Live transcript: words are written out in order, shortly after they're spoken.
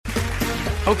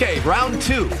Okay, round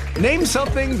 2. Name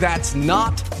something that's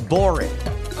not boring.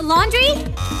 A laundry?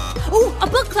 Ooh, a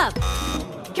book club.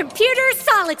 Computer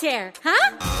solitaire,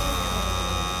 huh?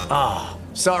 Ah,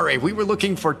 sorry, we were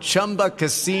looking for Chumba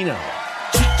Casino.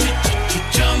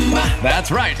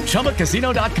 That's right,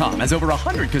 ChumbaCasino.com has over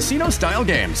 100 casino-style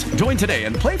games. Join today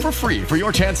and play for free for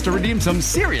your chance to redeem some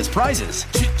serious prizes.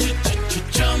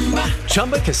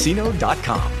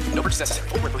 ChumbaCasino.com. No purchase necessary.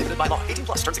 Void where prohibited by law. 18+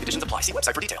 terms and conditions apply. See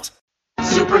website for details.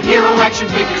 Superhero action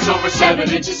figures over 7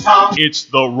 inches tall. It's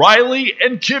the Riley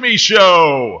and Kimmy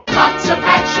Show. Lots of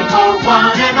action for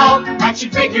one and all. Action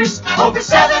figures over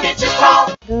 7 inches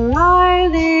tall. The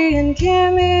Riley and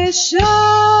Kimmy Show.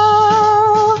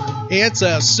 It's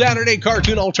a Saturday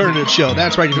cartoon alternative show.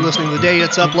 That's right, if you're listening to the day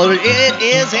it's uploaded, it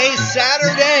is a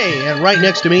Saturday. And right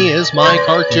next to me is my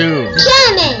cartoon.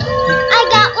 Janet, I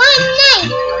got one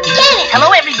name. Janet.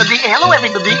 Hello, everybody. Hello,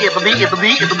 everybody.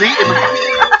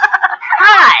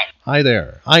 Hi. Hi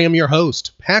there. I am your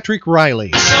host, Patrick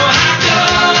Riley. So I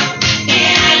go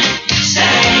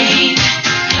insane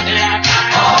like I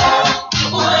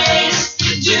always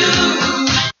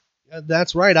do.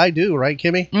 That's right, I do, right,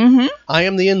 Kimmy? Mm-hmm. I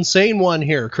am the insane one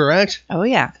here, correct? Oh,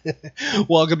 yeah.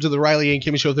 Welcome to the Riley and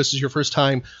Kimmy Show. If this is your first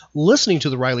time listening to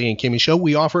the Riley and Kimmy Show,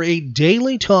 we offer a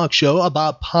daily talk show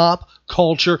about pop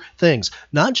culture things,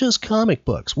 not just comic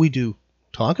books. We do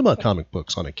talk about comic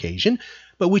books on occasion,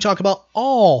 but we talk about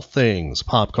all things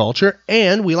pop culture,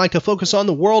 and we like to focus on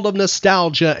the world of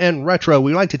nostalgia and retro.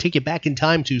 We like to take you back in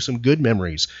time to some good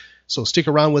memories. So stick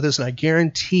around with us, and I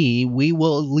guarantee we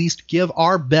will at least give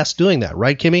our best doing that.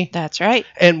 Right, Kimmy? That's right.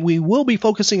 And we will be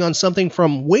focusing on something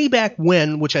from way back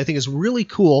when, which I think is really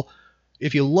cool.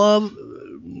 If you love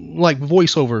like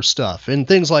voiceover stuff and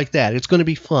things like that, it's going to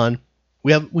be fun.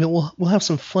 We'll have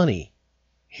some funny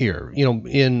here,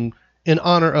 in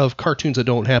honor of cartoons that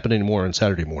don't happen anymore on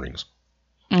Saturday mornings.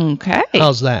 Okay.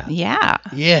 How's that? Yeah.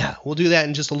 Yeah, we'll do that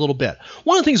in just a little bit.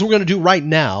 One of the things we're going to do right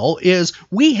now is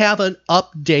we have an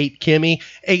update, Kimmy,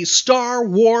 a Star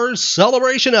Wars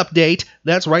Celebration update.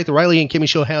 That's right, the Riley and Kimmy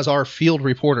Show has our field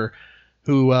reporter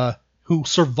who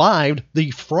survived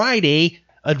the Friday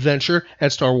adventure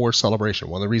at Star Wars Celebration.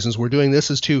 One of the reasons we're doing this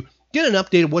is to get an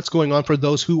update of what's going on for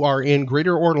those who are in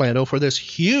Greater Orlando for this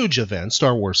huge event,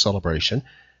 Star Wars Celebration,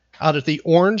 out at the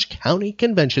Orange County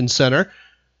Convention Center.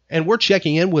 And we're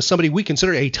checking in with somebody we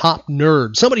consider a top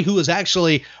nerd, somebody who is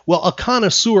actually, a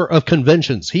connoisseur of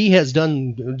conventions. He has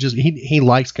done he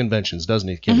likes conventions, doesn't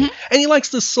he, Kimmy? Mm-hmm. And he likes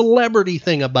the celebrity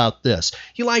thing about this.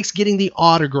 He likes getting the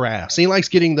autographs. He likes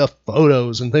getting the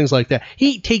photos and things like that.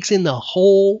 He takes in the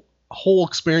whole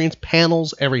experience,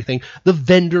 panels, everything, the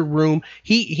vendor room.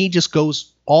 He just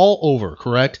goes all over,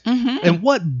 correct? Mm-hmm. And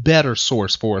what better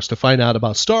source for us to find out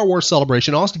about Star Wars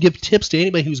Celebration, also to give tips to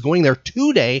anybody who's going there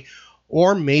today,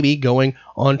 or maybe going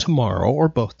on tomorrow or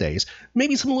both days.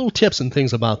 Maybe some little tips and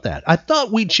things about that. I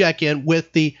thought we'd check in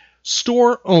with the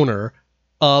store owner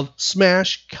of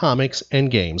Smash Comics and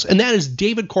Games, and that is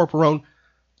David Corporon,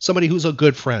 somebody who's a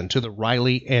good friend to the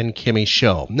Riley and Kimmy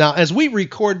Show. Now, as we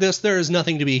record this, there is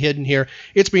nothing to be hidden here.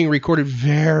 It's being recorded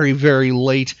very, very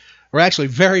late, or actually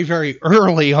very, very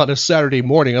early on a Saturday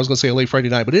morning. I was going to say late Friday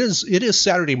night, but it is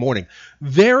Saturday morning.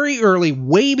 Very early,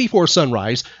 way before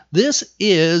sunrise. This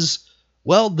is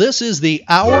the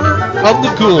Hour of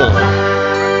the Ghoul.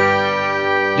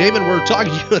 David, we're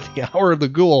talking to you at the Hour of the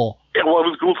Ghoul. Yeah, well, it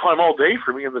was ghoul time all day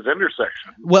for me in the vendor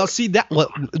section. Well, see,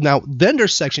 now, vendor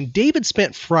section, David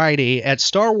spent Friday at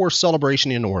Star Wars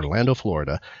Celebration in Orlando,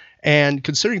 Florida, and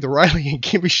considering the Riley and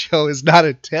Kimmy Show is not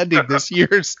attending this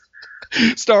year's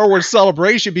Star Wars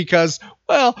Celebration because,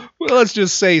 let's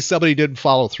just say somebody didn't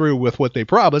follow through with what they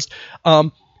promised,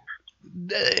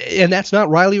 and that's not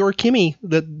Riley or Kimmy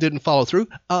that didn't follow through.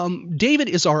 David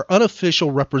is our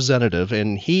unofficial representative,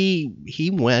 and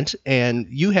he went, and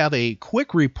you have a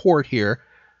quick report here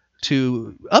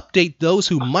to update those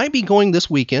who might be going this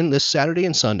weekend, this Saturday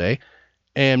and Sunday,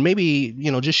 and maybe,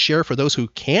 just share for those who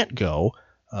can't go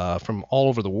from all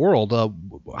over the world.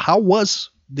 How was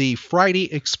the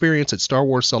Friday experience at Star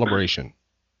Wars Celebration?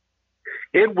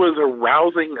 It was a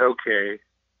rousing okay.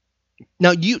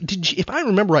 Now, if I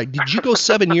remember right, did you go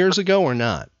 7 years ago or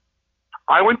not?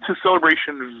 I went to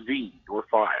Celebration V or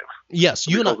 5. Yes,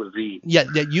 you and I. V. Yeah,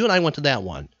 you and I went to that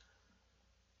one.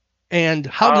 And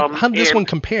how did this one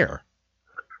compare?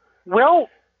 Well,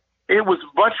 it was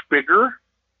much bigger.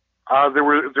 There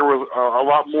were a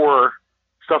lot more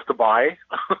stuff to buy,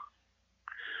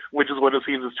 which is what it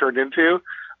seems it's turned into.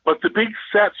 But the big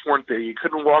sets weren't there. You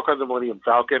couldn't walk on the Millennium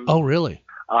Falcon. Oh, really?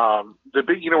 The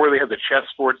big, where they had the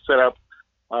chessboard set up.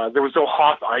 There was no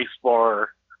Hoth ice bar.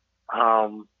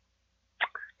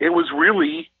 It was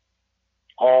really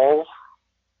all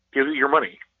give you your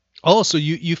money. Oh, so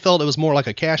you felt it was more like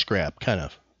a cash grab kind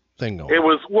of thing going. It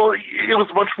was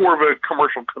much more of a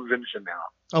commercial convention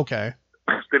now. Okay.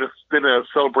 Than a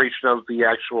celebration of the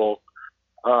actual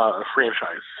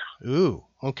franchise. Ooh,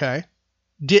 okay.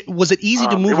 Was it easy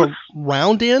to move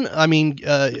around in? I mean,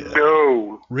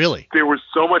 no. Really? There was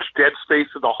so much dead space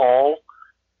in the hall,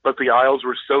 but the aisles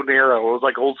were so narrow. It was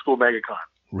like old school MegaCon.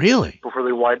 Really? Before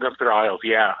they widened up their aisles.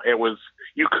 Yeah, it was.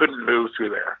 You couldn't move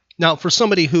through there. Now, for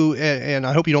somebody who, and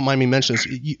I hope you don't mind me mentioning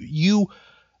this, you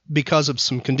because of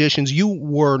some conditions, you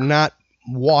were not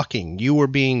walking. You were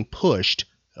being pushed.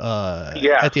 At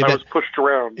the event. I was pushed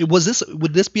around.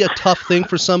 Would this be a tough thing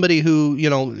for somebody who,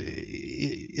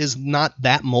 is not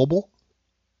that mobile?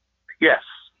 Yes.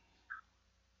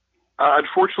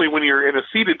 Unfortunately, when you're in a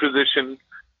seated position,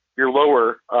 you're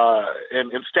lower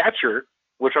in stature,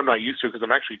 which I'm not used to because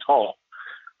I'm actually tall.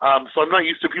 So I'm not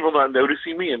used to people not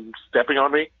noticing me and stepping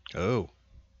on me. Oh.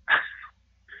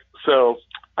 So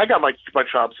I got my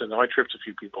chops in. I tripped a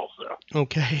few people. So.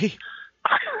 Okay.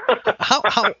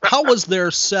 How was their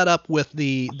setup with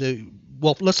the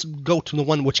well, let's go to the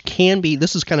one which can be,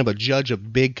 this is kind of a judge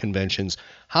of big conventions.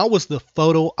 How was the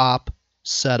photo op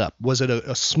set up? Was it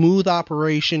a smooth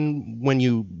operation when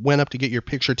you went up to get your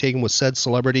picture taken with said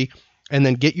celebrity and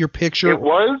then get your picture? It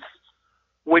was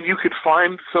when you could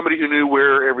find somebody who knew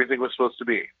where everything was supposed to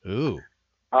be. Ooh.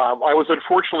 I was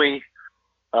unfortunately,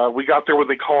 we got there when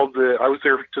they called I was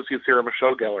there to see Sarah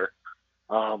Michelle Gellar.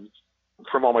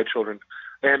 From All My Children.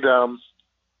 And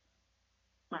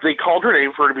they called her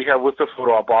name for her to be had with the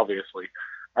photo op, obviously.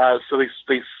 So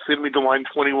they sent me to line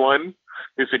 21.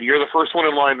 They said, you're the first one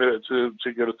in line to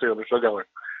go to Sarah Michelle Gellar.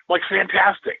 I'm like,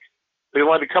 fantastic. They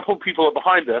lined a couple of people up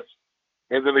behind us,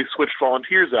 and then they switched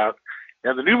volunteers out.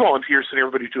 And the new volunteers sent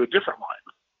everybody to a different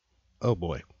line. Oh,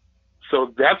 boy.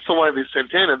 So that's the line they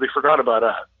sent in, and they forgot about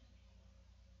us.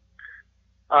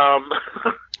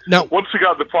 Now, once we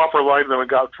got the proper line and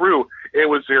got through, it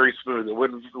was very smooth. It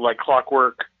went like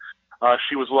clockwork.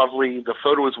 She was lovely. The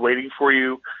photo was waiting for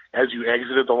you as you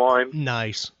exited the line.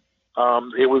 Nice.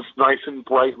 It was nice and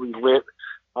brightly lit.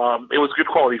 It was a good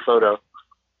quality photo.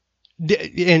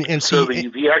 So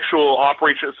the actual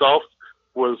operation itself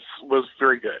was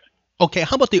very good. Okay,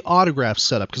 how about the autograph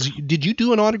setup? Because did you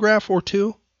do an autograph or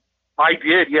two? I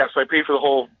did, yes. I paid for the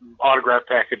whole autograph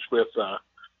package with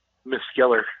Miss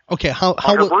Gellar. Okay, how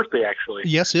on her birthday, actually.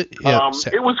 Yes, it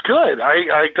was good.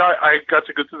 I got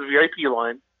to go through the VIP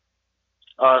line,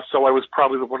 so I was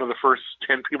probably one of the first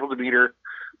 10 people to meet her.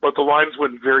 But the lines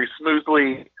went very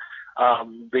smoothly.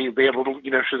 They had a little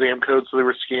Shazam code, so they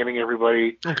were scanning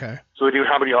everybody. Okay. So they knew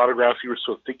how many autographs you were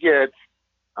supposed to get.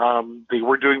 They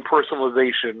were doing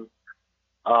personalization.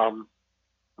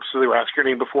 So they were asking her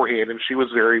name beforehand, and she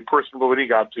was very personable when he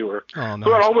got to her. Oh, nice.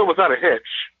 So it all went without a hitch.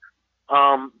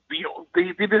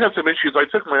 They did have some issues. I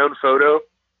took my own photo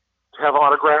to have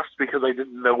autographs because I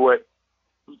didn't know what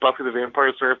Buffy the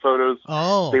Vampire Slayer photos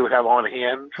they would have on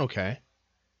hand. Okay.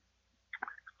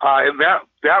 And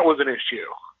that was an issue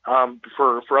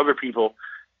for other people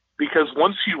because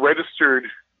once you registered,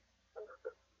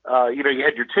 you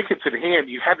had your tickets in hand,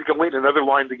 you had to go wait in another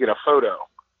line to get a photo,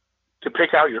 to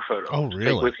pick out your photo to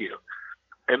take with you.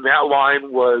 And that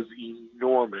line was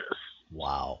enormous.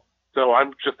 Wow. So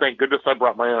I'm just thank goodness I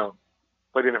brought my own.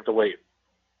 I didn't have to wait.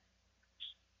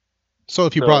 So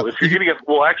if you're getting it,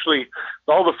 well, actually,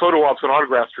 all the photo ops and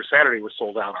autographs for Saturday were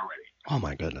sold out already. Oh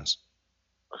my goodness.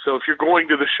 So if you're going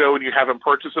to the show and you haven't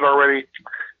purchased it already,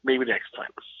 maybe next time.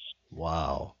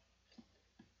 Wow.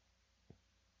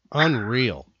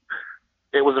 Unreal.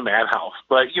 It was a madhouse.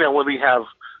 But, when we have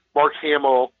Mark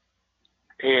Hamill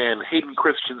and Hayden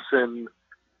Christensen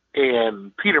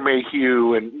and Peter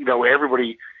Mayhew and,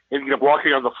 everybody, and,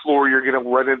 walking on the floor, you're going to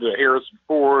run into Harrison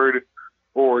Ford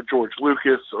or George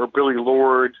Lucas or Billy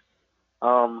Lord.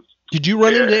 Did you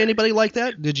run into anybody like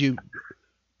that? Did you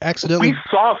accidentally? We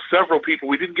saw several people.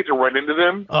 We didn't get to run into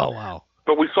them. Oh, wow.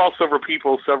 But we saw several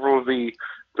people. Several of the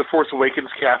Force Awakens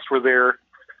cast were there,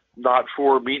 not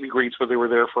for meet and greets, but they were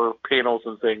there for panels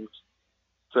and things.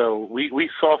 So we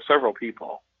saw several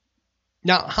people.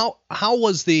 Now, how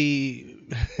was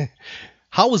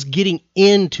how was getting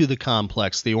into the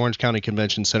complex, the Orange County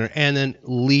Convention Center, and then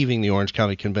leaving the Orange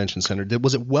County Convention Center?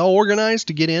 Was it well organized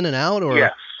to get in and out? Or?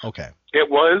 Yes. Okay. It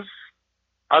was.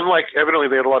 Unlike, evidently,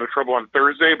 they had a lot of trouble on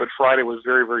Thursday, but Friday was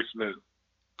very, very smooth.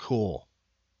 Cool.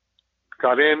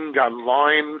 Got in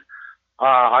line.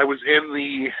 I was in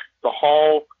the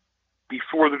hall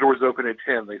before the doors opened at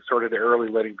 10. They started early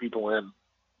letting people in.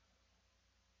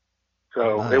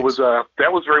 So nice. It was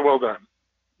that was very well done.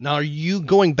 Now, are you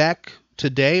going back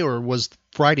today, or was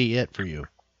Friday it for you?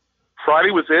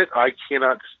 Friday was it. I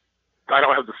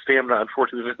don't have the stamina,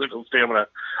 unfortunately, the physical stamina.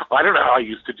 I don't know how I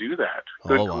used to do that.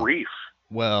 Good grief.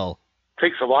 Well,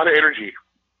 takes a lot of energy.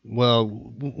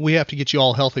 Well, we have to get you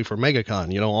all healthy for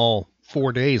MegaCon, all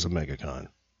 4 days of MegaCon.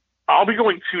 I'll be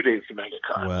going 2 days to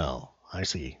MegaCon. Well, I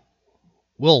see.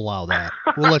 We'll allow that.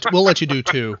 We'll let you do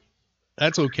 2.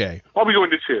 That's okay. I'll be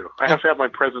going to 2. I have to have my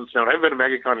presence known. I haven't been to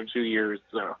MegaCon in 2 years,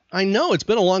 so. I know, it's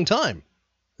been a long time.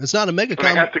 It's not a MegaCon.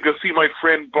 And I have to go see my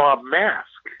friend Bob Mask.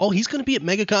 Oh, he's going to be at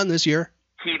MegaCon this year?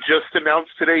 He just announced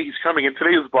today he's coming, and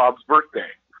today is Bob's birthday.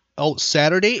 Oh,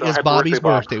 Saturday is Bobby's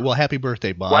birthday. Well, happy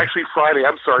birthday, Bob. Well, actually, Friday.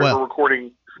 I'm sorry, we're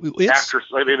recording after.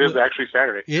 It is actually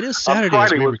Saturday. It is Saturday.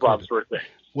 Friday was Bob's birthday.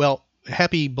 Well,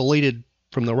 happy belated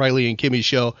from the Riley and Kimmy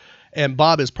Show. And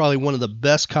Bob is probably one of the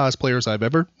best cosplayers I've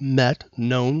ever met,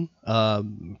 known,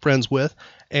 friends with.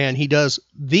 And he does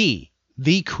the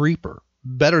Creeper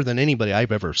better than anybody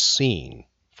I've ever seen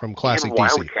from Classic and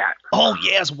DC. Wildcat. Oh,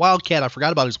 yes, Wildcat. I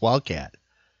forgot about his Wildcat.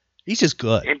 He's just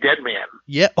good. And Deadman.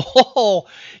 Yeah. Oh,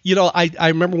 I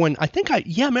remember when,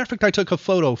 matter of fact, I took a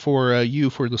photo for you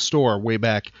for the store way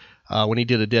back when he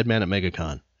did a Deadman at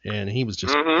MegaCon. And he was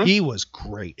just, he was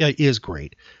great. He is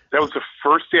great. That was the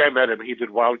first day I met him. He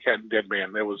did Wildcat and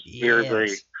Deadman. It was very,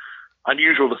 very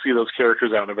unusual to see those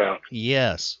characters out and about.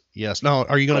 Yes. Now,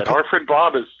 are you going to... Our friend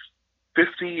Bob is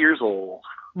 50 years old.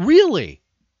 Really?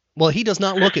 Well, he does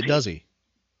not look it, does he?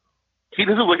 He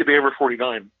doesn't look a day over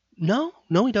 49. No,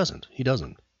 he doesn't. He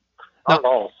doesn't. Not at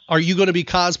all. Are you going to be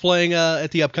cosplaying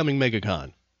at the upcoming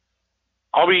MegaCon?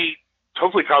 I'll be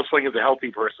hopefully cosplaying as a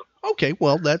healthy person. Okay,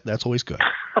 well, that's always good.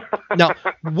 Now,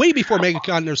 way before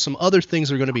MegaCon, there's some other things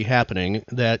that are going to be happening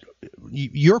that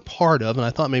you're part of, and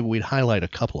I thought maybe we'd highlight a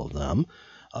couple of them.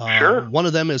 Sure. One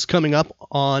of them is coming up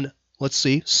on,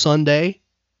 Sunday,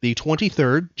 the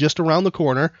 23rd, just around the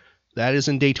corner. That is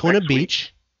in Daytona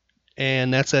Beach,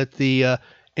 and that's at the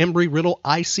Embry-Riddle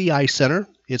ICI Center.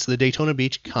 It's the Daytona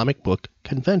Beach Comic Book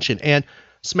Convention, and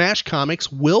Smash Comics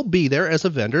will be there as a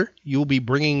vendor. You'll be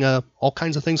bringing all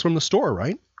kinds of things from the store,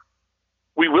 right?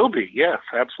 We will be, yes,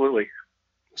 absolutely.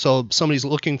 So if somebody's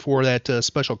looking for that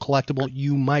special collectible,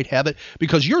 you might have it.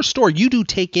 Because your store, you do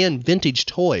take in vintage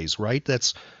toys, right?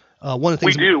 That's one of the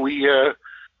things. We do.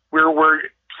 We're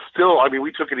still,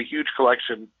 we took in a huge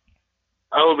collection,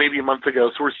 maybe a month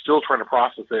ago, so we're still trying to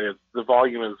process it. The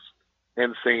volume is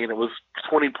insane. It was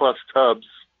 20-plus tubs.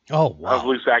 Oh, wow. Of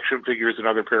loose action figures and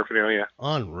other paraphernalia.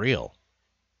 Unreal.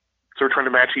 So we're trying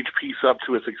to match each piece up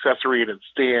to its accessory and its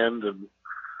stand, and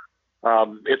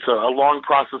it's a long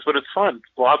process, but it's fun.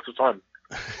 Lots of fun.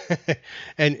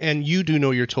 and you do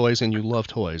know your toys, and you love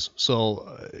toys.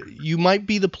 So you might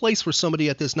be the place for somebody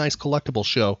at this nice collectible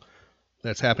show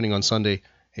that's happening on Sunday,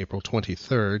 April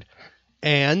 23rd.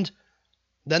 And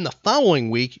then the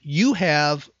following week, you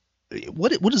have...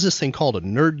 What is this thing called? A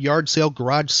nerd yard sale,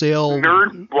 garage sale?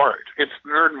 Nerd Mart. It's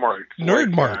Nerd Mart.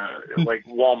 Nerd Mart. Like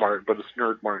Walmart, but it's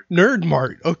Nerd Mart. Nerd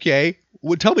Mart. Okay.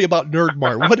 Well, tell me about Nerd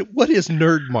Mart. What is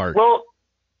Nerd Mart? Well,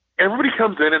 everybody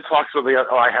comes in and talks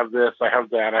about, I have this, I have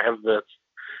that, I have this.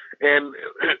 And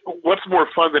what's more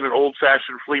fun than an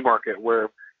old-fashioned flea market where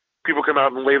people come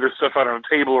out and lay their stuff out on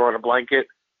a table or on a blanket,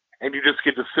 and you just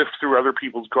get to sift through other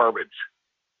people's garbage.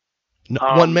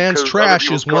 One man's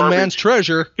trash is one man's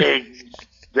treasure.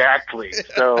 Exactly.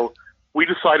 So we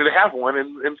decided to have one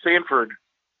in Sanford.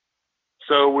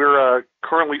 So we're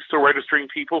currently still registering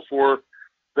people for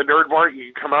the Nerd Mart.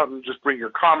 You can come out and just bring your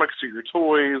comics or your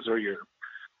toys or your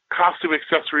costume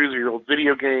accessories or your old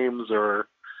video games or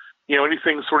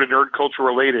anything sort of nerd culture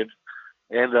related,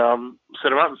 and set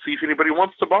them out and see if anybody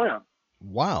wants to buy them.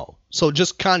 Wow. So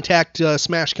just contact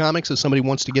Smash Comics if somebody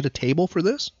wants to get a table for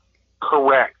this?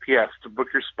 Correct. Yes, to book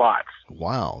your spots.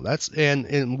 Wow, that's and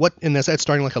is that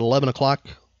starting like at 11 o'clock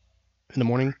in the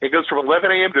morning? It goes from 11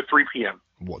 a.m. to 3 p.m.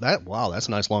 Well, that's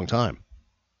a nice long time.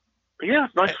 Yeah,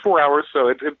 it's nice 4 hours. So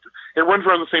it runs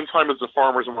around the same time as the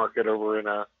farmers market over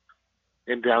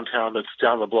in downtown. That's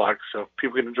down the block, so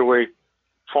people can enjoy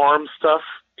farm stuff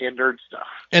and nerd stuff.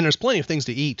 And there's plenty of things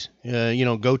to eat.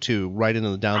 Go to right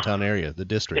into the downtown area, the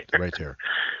district, right there.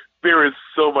 There is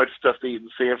so much stuff to eat in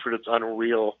Sanford. It's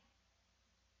unreal.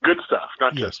 Good stuff,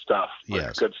 not just stuff.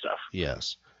 Yes. Good stuff.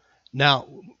 Yes. Now,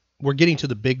 we're getting to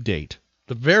the big date,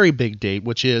 the very big date,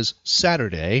 which is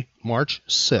Saturday, March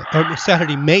 6th.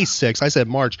 Saturday, May 6th. I said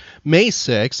March. May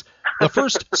 6th, the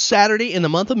first Saturday in the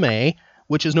month of May,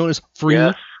 which is known as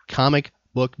Free Comic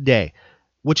Book Day,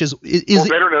 which is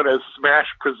better known as Smash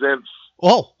Presents.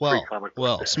 Oh,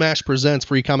 well, Smash Presents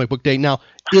Free Comic Book Day. Now,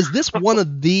 is this one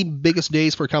of the biggest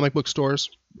days for comic book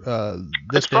stores?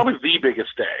 It's probably the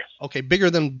biggest day. Okay, bigger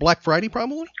than Black Friday,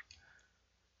 probably?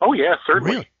 Oh, yeah,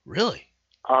 certainly. Really?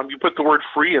 You put the word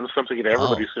free in something and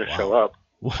everybody's going to show up.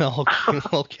 Well,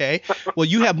 okay. Well,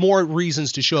 you have more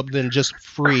reasons to show up than just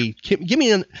free.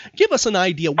 Give us an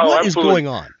idea. What is going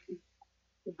on?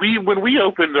 When we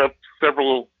opened up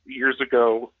several years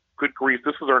ago, good grief,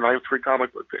 this is our 9th free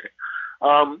comic book day.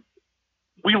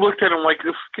 We looked at it like,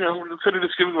 instead of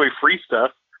just giving away free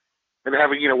stuff and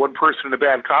having, one person in a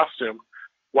bad costume,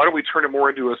 why don't we turn it more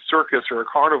into a circus or a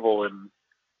carnival and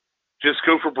just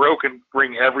go for broke and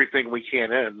bring everything we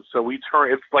can in? So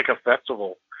it's like a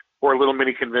festival or a little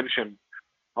mini convention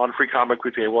on Free Comic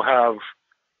Book Day. We'll have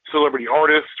celebrity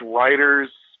artists, writers,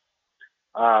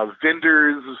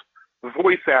 vendors,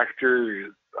 voice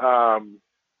actors,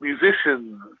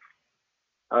 musicians,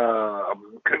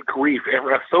 good grief,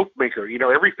 a soap maker,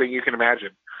 everything you can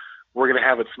imagine. We're going to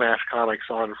have at Smash Comics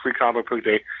on Free Comic Book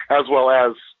Day, as well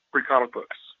as free comic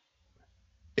books.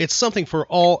 It's something for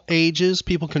all ages.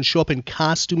 People can show up in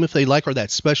costume if they like, or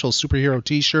that special superhero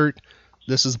T-shirt.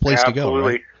 This is the place to go,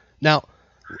 right? Now,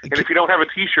 and if you don't have a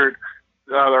T-shirt,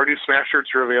 our new Smash shirts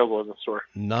are available in the store.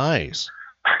 Nice.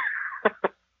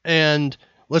 And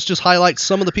let's just highlight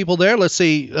some of the people there. Let's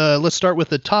see. Let's start with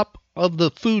the top of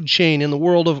the food chain in the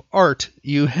world of art.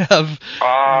 You have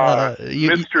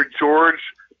Mr. George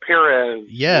Perez.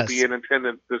 Yes. Will be in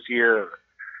attendance this year.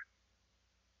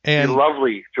 And the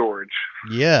lovely George.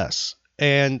 Yes.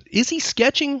 And is he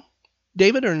sketching,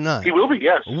 David, or not? He will be.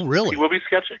 Yes. Oh, really? He will be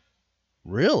sketching.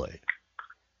 Really?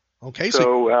 Okay.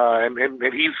 So and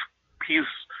he's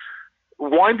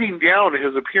winding down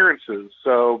his appearances.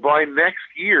 So by next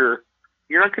year,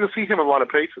 you're not going to see him in a lot of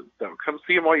places. So come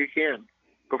see him while you can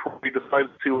before he decides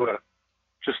to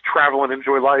just travel and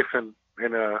enjoy life and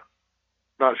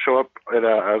not show up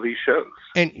at these shows.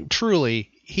 And truly,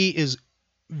 he is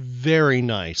very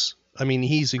nice. I mean,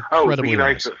 he's incredibly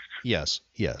nice. Yes.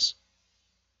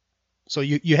 So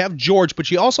you have George, but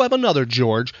you also have another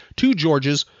George, two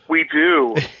Georges. We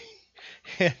do.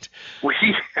 And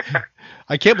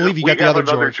I can't believe you got the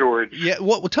other George. Yeah.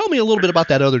 Well, tell me a little bit about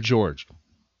that other George.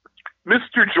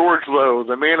 Mr. George Lowe,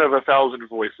 the man of 1,000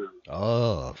 voices.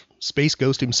 Oh, Space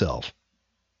Ghost himself.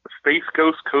 Space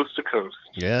Ghost Coast to Coast.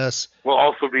 Yes. Will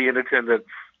also be in attendance.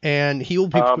 And he will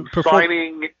be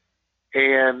signing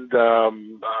and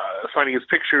signing his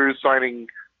pictures, signing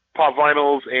pop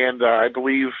vinyls, and I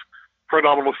believe for a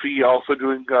nominal fee also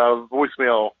doing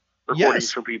voicemail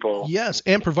recordings for people. Yes,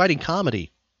 and providing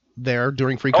comedy there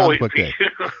during Free Comic Book Day.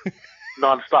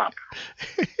 Non-stop.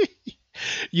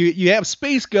 You have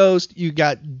Space Ghost, you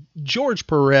got George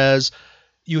Perez,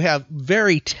 you have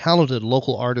very talented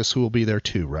local artists who will be there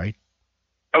too, right?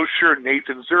 Oh, sure.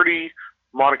 Nathan Zerdy,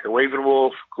 Monica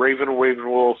Ravenwolf, Graven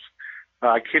Ravenwolf,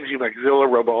 Kenji Maxilla,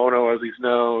 Robo Ono as he's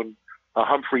known,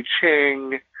 Humphrey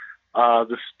Chang,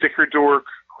 the Sticker Dork,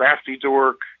 Crafty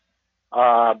Dork,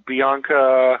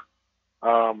 Bianca,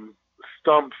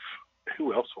 Stump.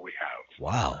 Who else will we have?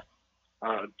 Wow.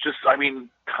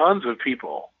 Tons of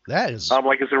people. That is...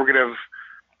 like I said, we're going to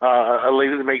have a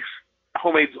lady that makes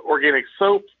homemade organic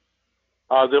soap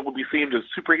that will be themed as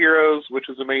superheroes, which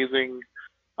is amazing.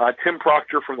 Tim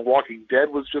Proctor from The Walking Dead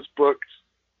was just booked.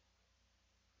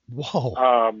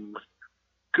 Whoa.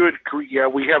 Yeah,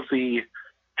 we have the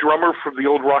drummer from the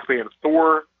old rock band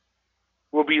Thor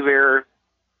will be there.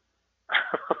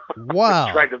 Wow.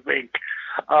 I'm trying to think.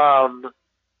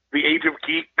 The Age of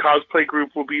Geek cosplay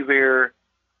group will be there.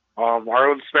 Our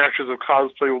own Smashers of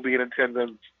Cosplay will be in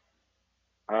attendance.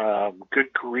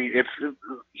 Good grief.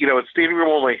 It's standing room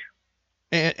only.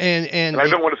 And I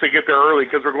don't want to say get there early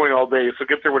because we're going all day, so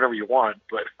get there whenever you want.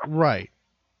 But right.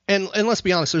 And let's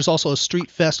be honest, there's also a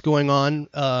street fest going on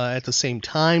at the same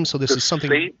time, so this is something...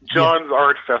 St. John's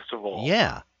Art Festival.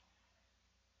 Yeah.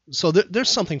 So there's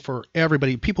something for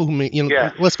everybody. People who may,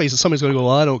 let's face it, somebody's going to go,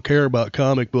 well, I don't care about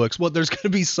comic books. Well, there's going to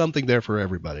be something there for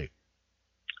everybody.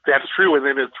 That's true. And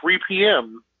then at 3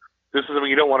 p.m., this is something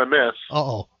you don't want to miss.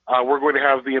 Uh-oh. We're going to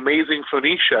have the amazing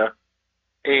Phoenicia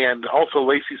and also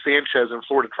Lacey Sanchez and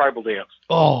Florida Tribal Dance.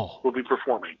 Oh. Will be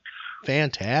performing.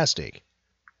 Fantastic.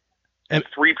 At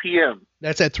 3 p.m.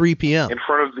 That's at 3 p.m. In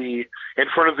front of the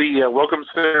Welcome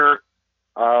Center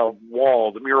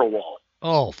wall, the mural wall.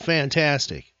 Oh,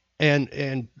 fantastic.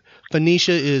 And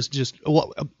Phoenicia is just...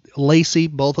 Lacey,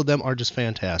 both of them are just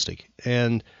fantastic.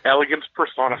 And elegance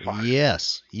personified.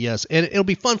 Yes. And it'll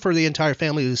be fun for the entire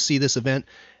family to see this event.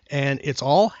 And it's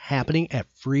all happening at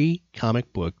Free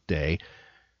Comic Book Day.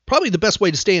 Probably the best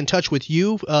way to stay in touch with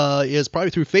you is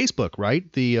probably through Facebook,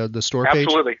 right? The store page?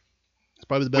 Absolutely. It's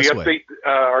probably the best way. We update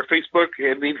our Facebook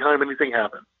anytime anything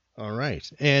happens. All right.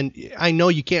 And I know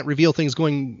you can't reveal things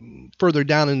going further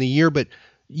down in the year, but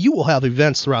you will have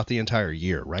events throughout the entire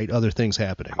year, right? Other things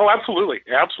happening. Oh, absolutely.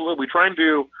 Absolutely. We try and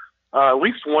do at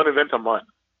least one event a month.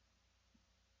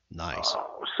 Nice.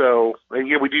 So,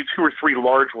 yeah, we do 2 or 3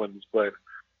 large ones, but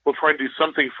we'll try and do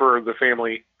something for the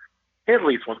family at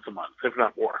least once a month, if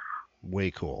not more.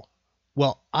 Way cool.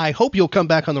 Well, I hope you'll come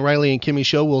back on the Riley and Kimmy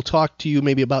Show. We'll talk to you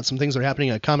maybe about some things that are happening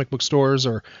at comic book stores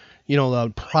or,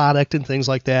 product and things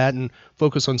like that, and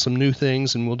focus on some new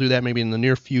things, and we'll do that maybe in the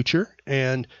near future.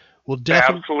 And we'll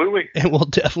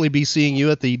definitely be seeing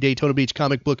you at the Daytona Beach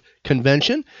Comic Book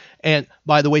Convention. And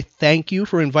by the way, thank you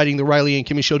for inviting the Riley and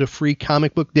Kimmy Show to Free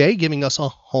Comic Book Day, giving us a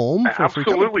home for Free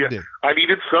Comic Book Day. I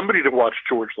needed somebody to watch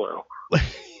George Lowe.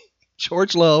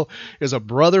 George Lowe is a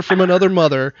brother from another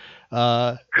mother.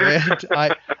 And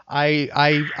why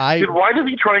does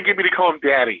he try and get me to call him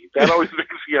Daddy? That always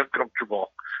makes me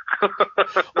uncomfortable.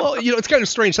 Well, it's kind of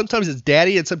strange. Sometimes it's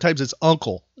Daddy and sometimes it's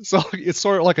Uncle. So it's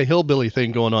sort of like a hillbilly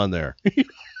thing going on there.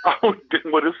 Oh,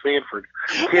 what is Sanford?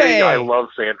 Hey. I love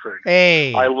Sanford.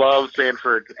 Hey. I love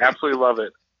Sanford. Absolutely love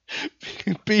it.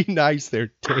 Be nice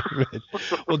there, David.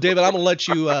 Well, David, I'm going to let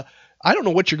you... I don't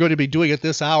know what you're going to be doing at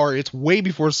this hour. It's way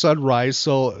before sunrise,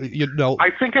 so,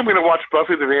 I think I'm going to watch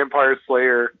Buffy the Vampire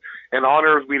Slayer in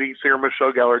honor of meeting Sarah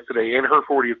Michelle Gellar today and her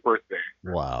 40th birthday.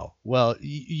 Wow. Well,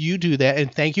 you do that,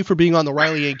 and thank you for being on the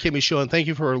Riley and Kimmy Show, and thank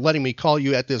you for letting me call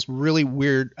you at this really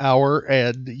weird hour,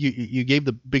 and you gave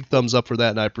the big thumbs up for that,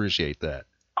 and I appreciate that.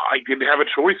 I didn't have a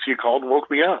choice. You called and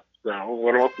woke me up. So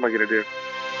what else am I going to do?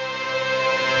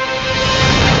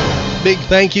 Big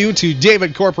thank you to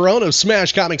David Corporon of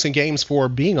Smash Comics and Games for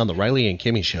being on the Riley and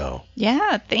Kimmy Show.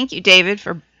 Yeah, thank you, David,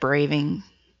 for braving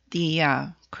the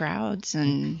crowds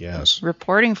and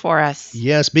reporting for us.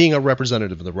 Yes, being a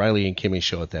representative of the Riley and Kimmy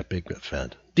Show at that big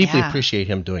event. Deeply appreciate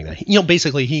him doing that.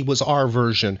 Basically, he was our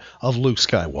version of Luke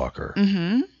Skywalker.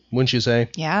 Mm-hmm. Wouldn't you say?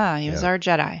 Yeah, he was our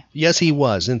Jedi. Yes, he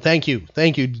was. And thank you,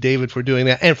 David, for doing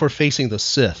that and for facing the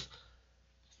Sith.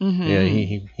 Mm-hmm. Yeah,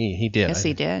 he did. Yes,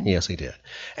 he did. Yes, he did.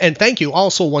 And thank you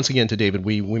also once again to David.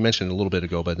 We mentioned it a little bit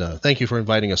ago, but thank you for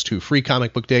inviting us to Free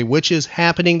Comic Book Day, which is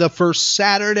happening the first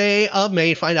Saturday of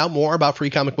May. Find out more about Free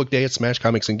Comic Book Day at Smash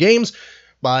Comics and Games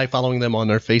by following them on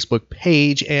their Facebook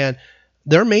page. And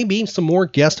there may be some more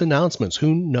guest announcements.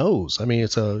 Who knows? I mean,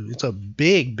 it's a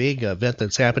big event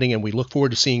that's happening, and we look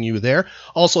forward to seeing you there.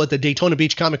 Also at the Daytona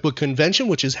Beach Comic Book Convention,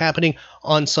 which is happening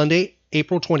on Sunday,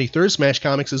 April 23rd. Smash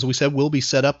Comics, as we said, will be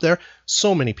set up there.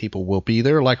 So many people will be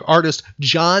there, like artist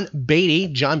John Beatty.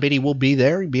 John Beatty will be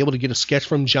there. You'll be able to get a sketch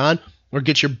from John or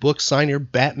get your book signed, your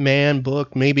Batman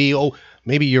book, maybe your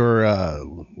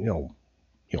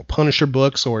Punisher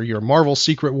books or your Marvel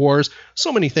Secret Wars.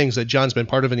 So many things that John's been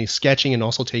part of, and he's sketching and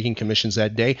also taking commissions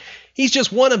that day. He's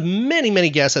just one of many,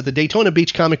 many guests at the Daytona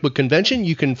Beach Comic Book Convention.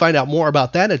 You can find out more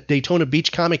about that at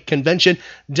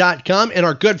DaytonaBeachComicConvention.com. And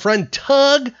our good friend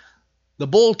Tugg, the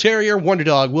Bullterrier Wonder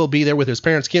Dog, will be there with his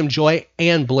parents, Kimjoy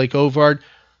and Blake Ovard.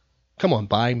 Come on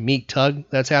by, meet Tugg.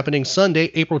 That's happening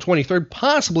Sunday, April 23rd.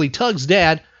 Possibly Tugg's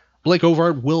dad, Blake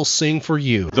Ovard, will sing for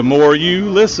you. The more you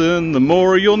listen, the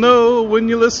more you'll know when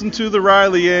you listen to the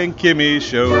Riley and Kimmy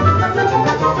Show.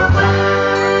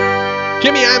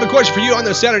 Kimmy, I have a question for you on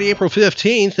this Saturday, April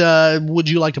 15th. Would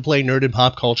you like to play Nerd and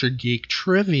Pop Culture Geek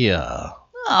Trivia?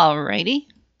 Alrighty.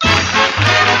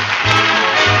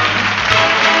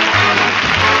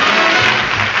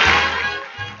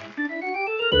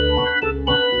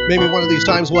 Maybe one of these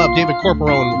times we'll have David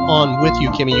Corporon on with you,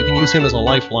 Kimmy. You can use him as a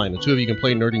lifeline. The two of you can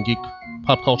play Nerd and Geek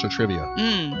Pop Culture Trivia.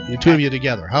 The two of you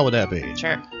together. How would that be?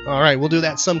 Sure. All right, we'll do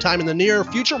that sometime in the near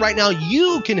future. Right now,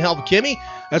 you can help Kimmy.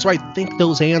 That's right, think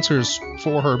those answers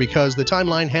for her because the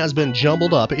timeline has been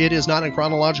jumbled up. It is not in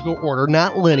chronological order,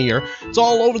 not linear. It's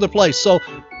all over the place. So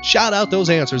shout out those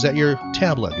answers at your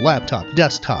tablet, laptop,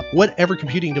 desktop, whatever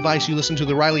computing device you listen to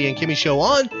the Riley and Kimmy Show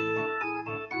on.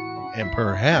 And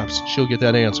perhaps she'll get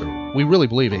that answer. We really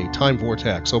believe a time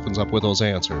vortex opens up with those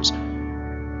answers.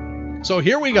 So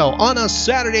here we go. On a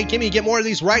Saturday, Kimmy, get more of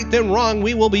these right than wrong.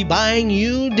 We will be buying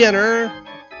you dinner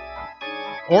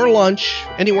or lunch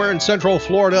anywhere in Central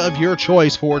Florida of your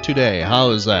choice for today.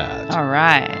 How is that? All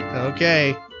right.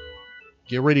 Okay.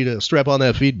 Get ready to strap on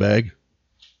that feed bag.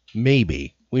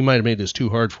 Maybe. We might have made this too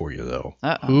hard for you, though.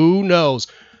 Uh-oh. Who knows?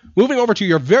 Moving over to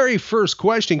your very first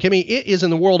question, Kimmy, it is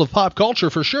in the world of pop culture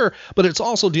for sure, but it's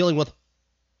also dealing with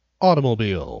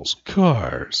automobiles,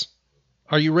 cars.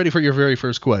 Are you ready for your very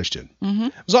first question? Mm-hmm.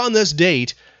 It was on this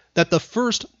date that the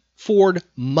first Ford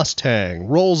Mustang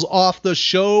rolls off the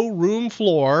showroom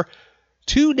floor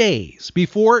 2 days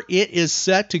before it is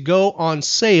set to go on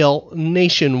sale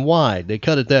nationwide. They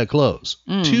cut it that close.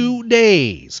 2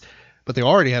 days. But they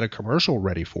already had a commercial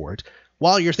ready for it.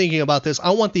 while you're thinking about this,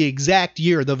 I want the exact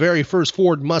year the very first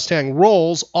Ford Mustang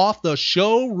rolls off the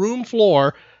showroom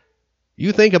floor.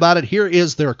 You think about it, here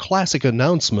is their classic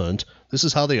announcement. This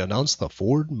is how they announce the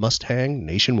Ford Mustang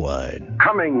nationwide.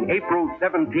 Coming April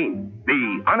 17th,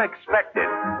 the unexpected,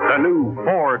 the new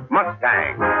Ford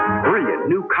Mustang. Brilliant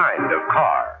new kind of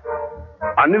car.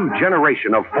 A new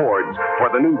generation of Fords for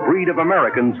the new breed of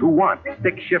Americans who want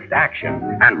stick-shift action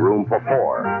and room for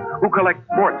four, who collect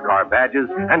sports car badges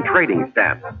and trading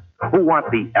stamps, who want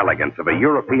the elegance of a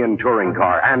European touring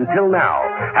car and till now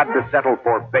had to settle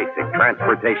for basic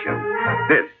transportation.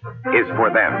 This is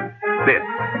for them. This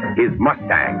is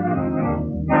Mustang.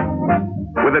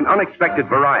 With an unexpected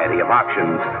variety of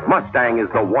options, Mustang is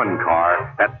the one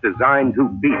car that's designed to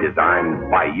be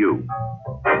designed by you.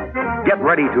 Get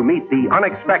ready to meet the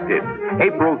unexpected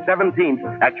April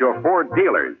 17th at your Ford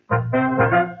dealers.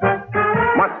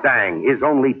 Mustang is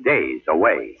only days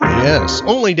away. Yes,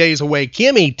 only days away.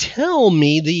 Kimmy, tell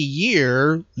me the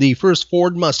year the first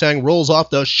Ford Mustang rolls off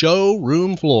the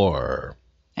showroom floor.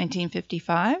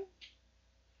 1955.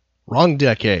 Wrong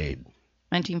decade.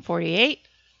 1948.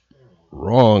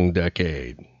 Wrong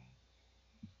decade.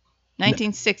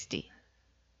 1960.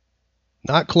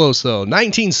 Not close, though.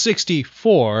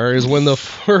 1964 is when the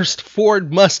first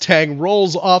Ford Mustang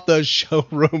rolls off the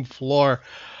showroom floor.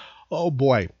 Oh,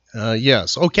 boy.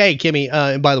 Yes. Okay, Kimmy.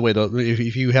 And by the way, though,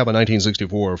 if you have a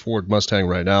 1964 Ford Mustang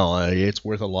right now, it's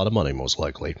worth a lot of money, most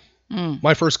likely.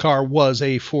 My first car was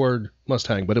a Ford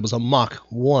Mustang, but it was a Mach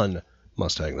 1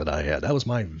 Mustang that I had. That was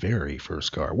my very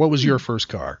first car. What was your first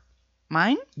car?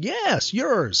 Mine? Yes,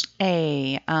 yours.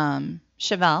 A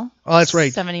Chevelle. Oh, that's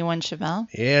right. 71 Chevelle.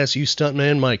 Yes, you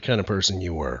stuntman Mike kind of person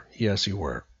you were. Yes, you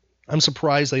were. I'm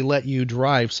surprised they let you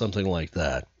drive something like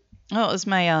that. Oh, it was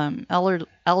my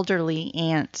elderly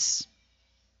aunt's.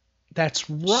 That's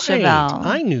right. Chevelle.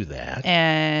 I knew that.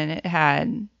 And it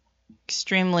had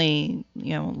extremely,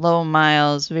 low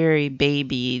miles, very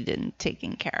babied and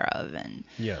taken care of. And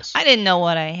yes, I didn't know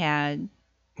what I had.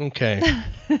 Okay.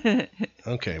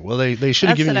 Okay. Well, they should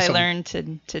have given you something. That's what I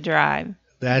learned to drive.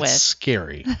 That's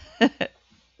scary.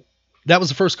 That was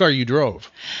the first car you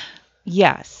drove?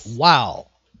 Yes. Wow.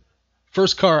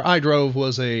 First car I drove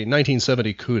was a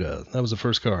 1970 Cuda. That was the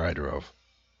first car I drove.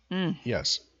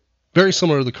 Yes. Very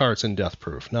similar to the car it's in Death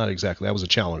Proof. Not exactly. That was a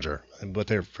Challenger, but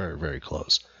they're very, very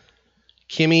close.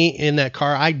 Kimmy in that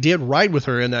car, I did ride with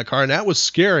her in that car, and that was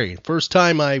scary. First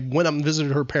time I went up and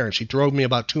visited her parents, she drove me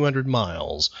about 200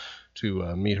 miles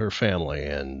to meet her family,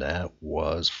 and that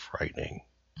was frightening.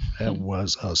 That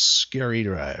was a scary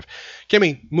drive.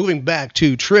 Kimmy, moving back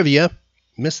to trivia.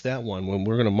 Missed that one.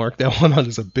 We're going to mark that one out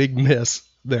as a big miss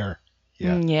there.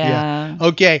 Yeah.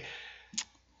 Okay.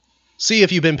 See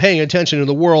if you've been paying attention to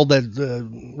the world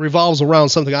that revolves around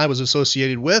something I was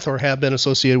associated with or have been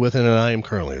associated with and I am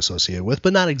currently associated with,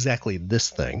 but not exactly this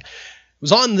thing. It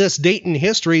was on this date in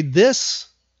history. This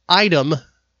item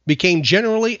became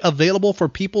generally available for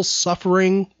people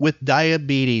suffering with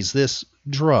diabetes. This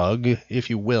drug,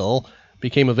 if you will,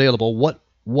 became available. What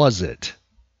was it?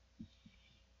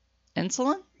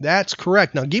 Insulin? That's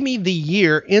correct. Now, give me the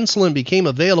year insulin became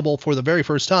available for the very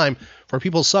first time for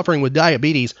people suffering with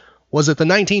diabetes. Was it the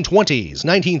 1920s,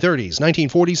 1930s,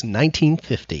 1940s,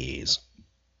 1950s?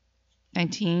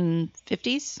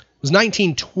 1950s? It was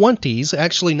 1920s,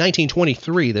 actually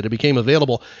 1923, that it became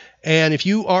available. And if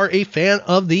you are a fan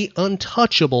of The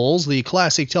Untouchables, the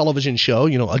classic television show, a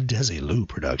Desilu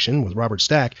production with Robert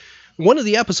Stack, one of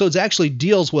the episodes actually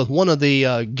deals with one of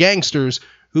the gangsters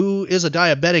who is a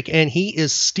diabetic, and he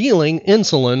is stealing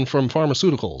insulin from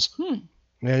pharmaceuticals.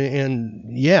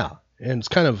 And it's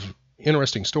kind of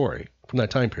interesting story from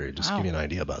that time period, just to give you an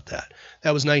idea about that.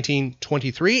 That was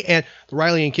 1923, and the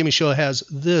Riley and Kimmy Show has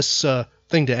this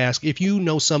thing to ask. If you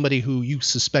know somebody who you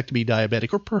suspect to be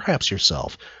diabetic, or perhaps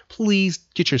yourself, please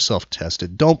get yourself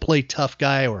tested. Don't play tough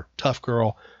guy or tough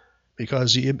girl,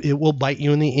 because it will bite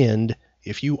you in the end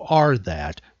if you are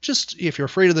that. Just if you're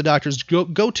afraid of the doctors,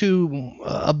 go to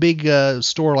a big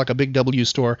store like a Big W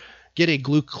store, get a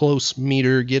glucose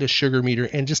meter, get a sugar meter,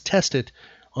 and just test it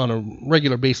on a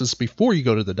regular basis before you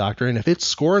go to the doctor. And if it's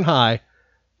scoring high,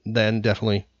 then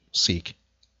definitely seek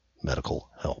medical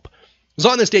help. It was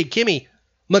on this date, Kimmy,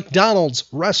 McDonald's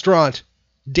restaurant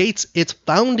dates its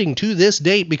founding to this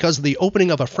date because of the opening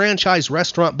of a franchise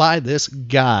restaurant by this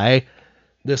guy,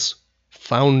 this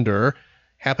founder.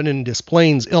 Happened in Des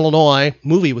Plaines, Illinois.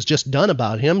 Movie was just done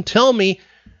about him. Tell me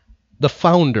the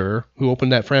founder who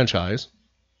opened that franchise.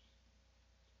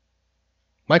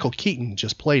 Michael Keaton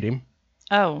just played him.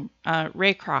 Oh,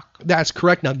 Ray Kroc. That's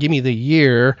correct. Now give me the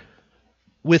year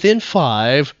within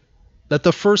 5 that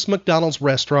the first McDonald's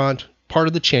restaurant part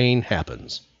of the chain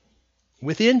happens?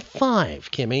 Within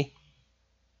 5, Kimmy.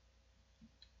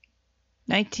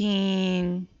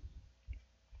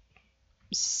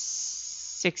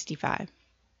 1965.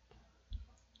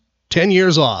 10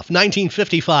 years off.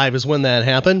 1955 is when that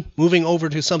happened. Moving over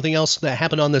to something else that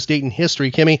happened on this date in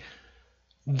history, Kimmy.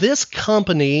 This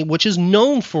company, which is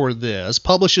known for this,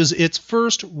 publishes its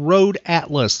first road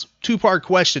atlas. 2-part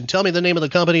question. Tell me the name of the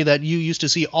company that you used to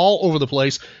see all over the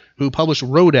place who published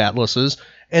road atlases,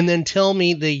 and then tell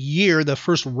me the year the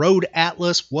first road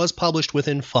atlas was published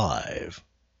within 5.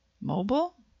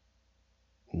 Mobile?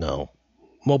 No.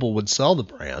 Mobile would sell the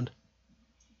brand.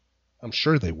 I'm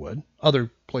sure they would. Other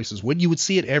places would. You would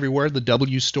see it everywhere. The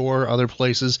W store, other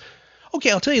places. Okay,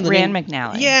 I'll tell you the name. Rand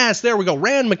McNally. Yes, there we go.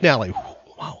 Rand McNally.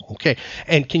 Wow, okay.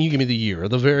 And can you give me the year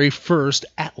of the very first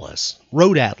atlas,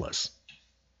 road atlas?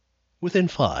 Within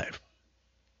 5.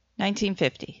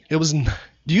 1950. It was.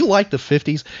 Do you like the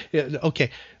 50s? Yeah, okay,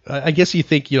 I guess you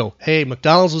think, hey,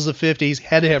 McDonald's was the 50s,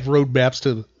 had to have road maps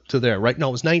to there, right? No,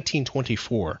 it was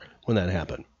 1924 when that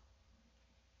happened.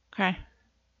 Okay.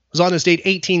 It was on this date,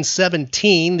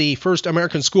 1817, the first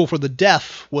American school for the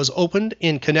deaf was opened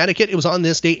in Connecticut. It was on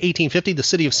this date, 1850, the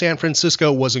city of San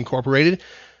Francisco was incorporated. It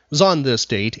was on this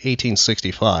date,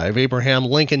 1865, Abraham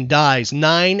Lincoln dies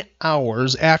 9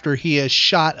 hours after he is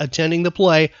shot attending the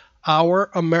play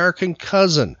Our American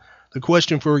Cousin. The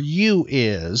question for you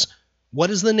is, what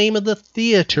is the name of the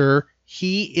theater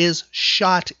he is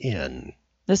shot in?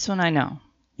 This one I know.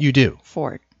 You do?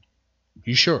 Ford.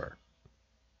 You sure?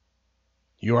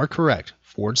 You are correct.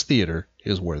 Ford's Theater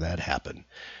is where that happened.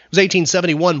 It was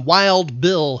 1871. Wild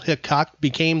Bill Hickok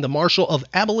became the Marshal of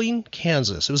Abilene,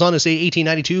 Kansas. It was on this day,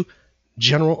 1892.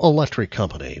 General Electric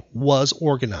Company was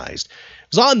organized.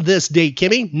 It was on this date,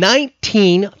 Kimmy,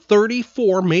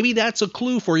 1934. Maybe that's a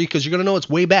clue for you because you're going to know it's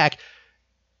way back.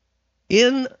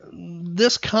 In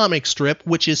this comic strip,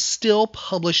 which is still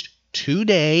published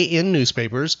today in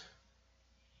newspapers,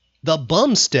 the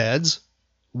Bumsteads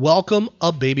welcome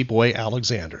a baby boy,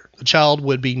 Alexander. The child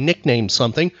would be nicknamed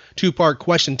something. 2-part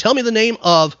question. Tell me the name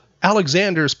of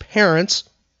Alexander's parents.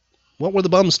 What were the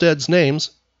Bumsteads'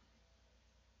 names?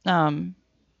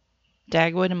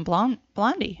 Dagwood and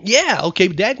Blondie. Yeah, okay,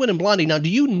 Dagwood and Blondie. Now, do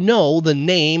you know the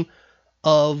name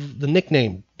of the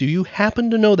nickname? Do you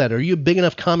happen to know that? Are you a big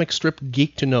enough comic strip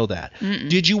geek to know that? Mm-mm.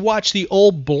 Did you watch the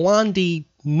old Blondie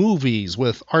movies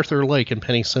with Arthur Lake and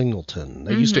Penny Singleton?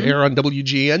 They used to air on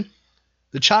WGN.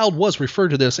 The child was referred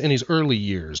to this in his early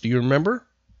years. Do you remember?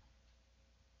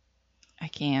 I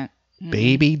can't.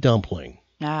 Baby Dumpling.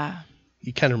 Ah.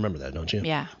 You kind of remember that, don't you?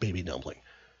 Yeah. Baby Dumpling.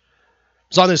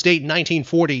 It was on this date in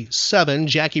 1947.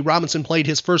 Jackie Robinson played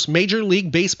his first Major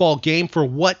League Baseball game for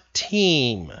what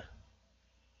team?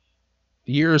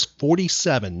 The year is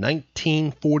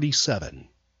 1947.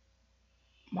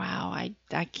 Wow, I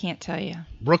can't tell you.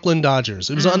 Brooklyn Dodgers.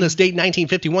 It was on this date in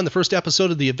 1951. The first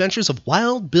episode of The Adventures of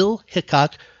Wild Bill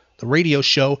Hickok, the radio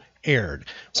show, aired. It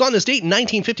was on this date in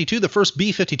 1952. The first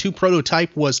B-52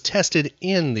 prototype was tested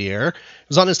in the air. It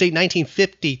was on this date in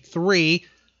 1953.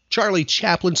 Charlie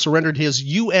Chaplin surrendered his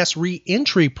U.S.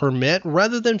 re-entry permit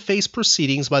rather than face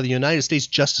proceedings by the United States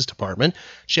Justice Department.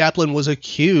 Chaplin was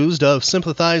accused of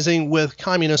sympathizing with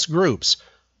communist groups.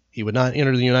 He would not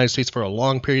enter the United States for a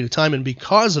long period of time, and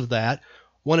because of that,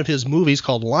 one of his movies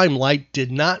called Limelight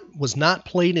was not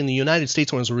played in the United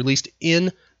States when it was released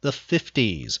in the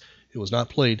 50s. It was not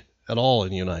played at all in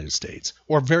the United States,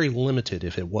 or very limited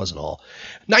if it was at all.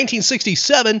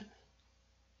 1967,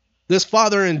 this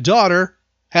father and daughter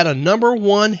had a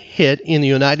 #1 hit in the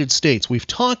United States. We've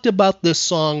talked about this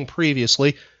song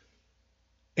previously,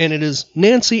 and it is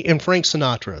Nancy and Frank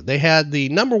Sinatra. They had the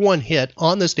 #1 hit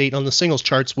on this date on the singles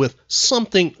charts with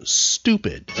Something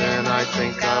Stupid. Then I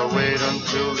think I'll wait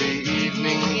until the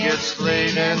evening gets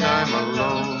late and I'm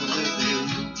alone with you.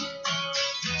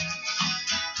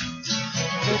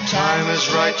 The time is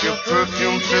right, your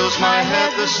perfume fills my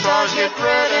head, the stars get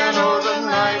red and oh, the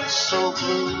night's so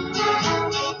blue.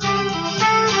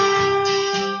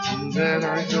 Then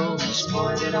I go and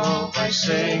spoil it all by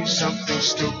saying something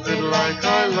stupid like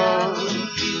I love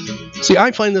you. See,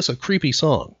 I find this a creepy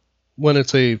song when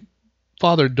it's a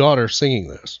father-daughter singing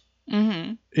this. Mm-hmm.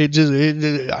 Am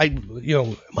I the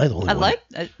only one?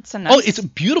 It's a nice. It's a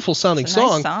beautiful sounding it's a nice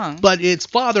song, song, but it's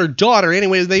father-daughter.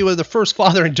 Anyway, they were the first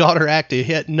father and daughter act to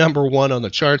hit #1 on the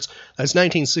charts. That's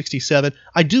 1967.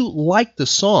 I do like the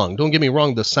song. Don't get me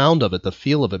wrong, the sound of it, the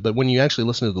feel of it, but when you actually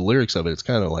listen to the lyrics of it, it's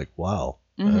kind of like, wow.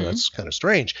 That's kind of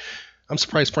strange. I'm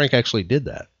surprised Frank actually did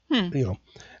that.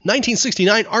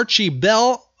 1969, Archie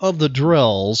Bell of the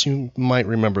Drills, you might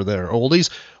remember their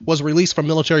oldies, was released from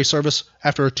military service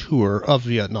after a tour of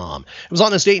Vietnam. It was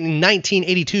on this date in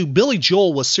 1982. Billy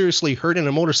Joel was seriously hurt in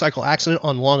a motorcycle accident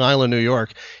on Long Island, New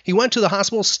York. He went to the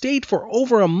hospital, stayed for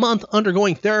over a month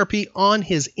undergoing therapy on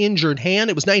his injured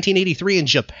hand. It was 1983 in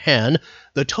Japan.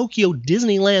 The Tokyo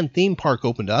Disneyland theme park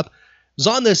opened up. It was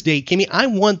on this date, Kimmy. I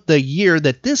want the year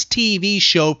that this TV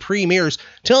show premieres.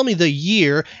 Tell me the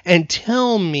year and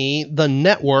tell me the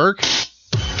network.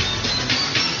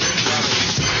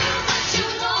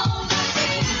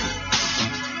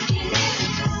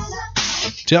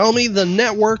 Tell me the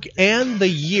network and the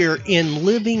year in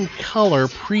living color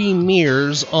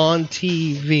premieres on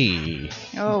TV.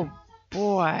 Oh,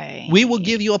 boy. We will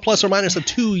give you a plus or minus of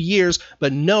 2 years,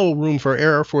 but no room for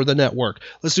error for the network.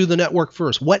 Let's do the network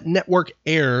first. What network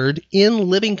aired in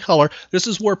living color? This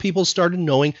is where people started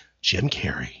knowing Jim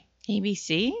Carrey.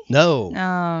 ABC?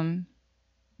 No.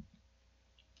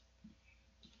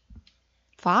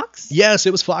 Fox? Yes,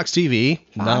 it was Fox TV.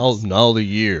 Fox. Now the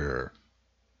year.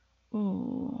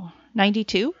 Ooh,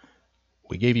 92?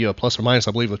 We gave you a plus or minus,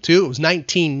 I believe, of 2. It was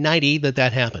 1990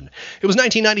 that happened. It was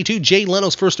 1992, Jay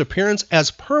Leno's first appearance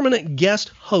as permanent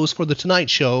guest host for The Tonight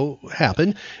Show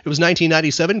happened. It was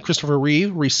 1997, Christopher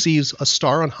Reeve receives a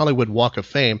star on Hollywood Walk of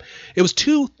Fame. It was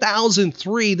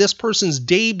 2003, this person's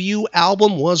debut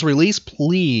album was released.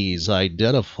 Please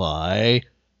identify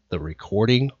the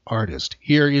recording artist.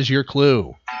 Here is your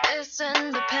clue. Miss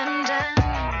Independent,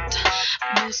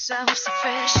 Miss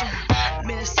Self-Sufficient,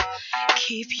 Miss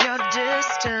Keep Your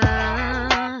Distance,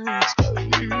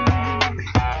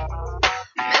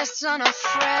 Miss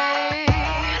Unafraid,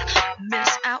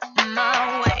 Miss Out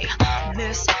My Way,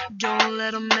 Miss Don't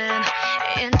Let a Man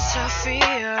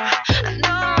Interfere,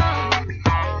 no.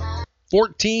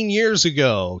 14 years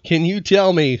ago, can you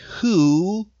tell me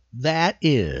who that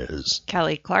is?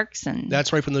 Kelly Clarkson.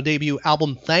 That's right, from the debut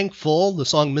album Thankful, the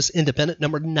song Miss Independent,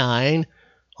 number 9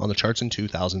 on the charts in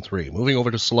 2003. Moving over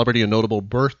to celebrity and notable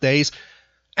birthdays.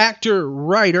 Actor,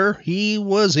 writer, he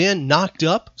was in Knocked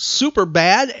Up,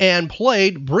 Superbad, and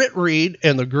played Britt Reed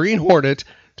and the Green Hornet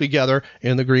together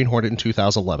in the Green Hornet in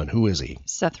 2011. Who is he?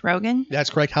 Seth Rogen. That's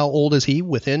correct. How old is he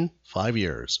within 5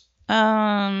 years?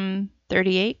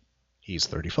 38. He's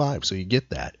 35, so you get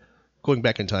that. Going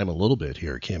back in time a little bit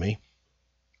here, Kimmy.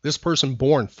 This person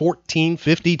born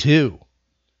 1452.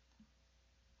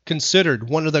 Considered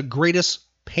one of the greatest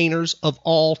painters of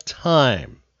all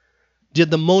time. Did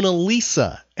the Mona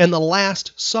Lisa and the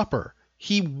Last Supper.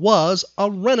 He was a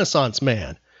Renaissance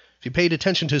man. If you paid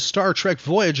attention to Star Trek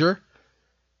Voyager,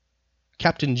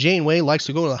 Captain Janeway likes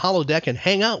to go to the holodeck and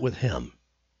hang out with him.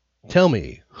 Tell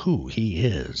me who he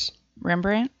is.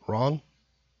 Rembrandt? Wrong.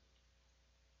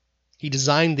 He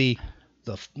designed the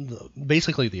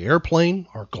basically the airplane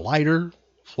or glider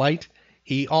flight.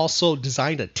 He also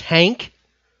designed a tank.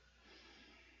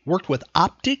 Worked with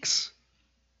optics.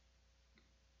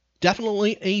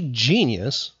 Definitely a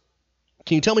genius.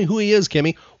 Can you tell me who he is,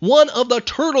 Kimmy? One of the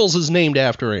Turtles is named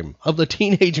after him, of the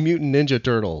Teenage Mutant Ninja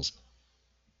Turtles.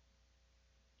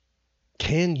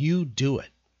 Can you do it?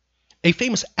 A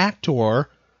famous actor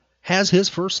has his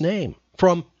first name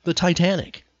from the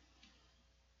Titanic.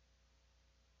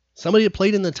 Somebody that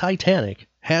played in the Titanic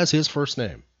has his first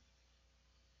name.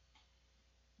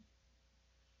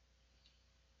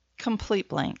 Complete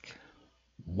blank.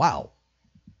 Wow.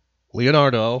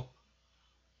 Leonardo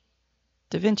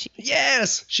Da Vinci.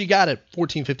 Yes, she got it.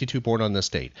 1452, born on this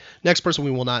date. Next person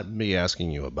we will not be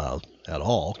asking you about at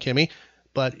all, Kimmy,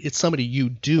 but it's somebody you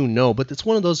do know, but it's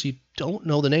one of those you don't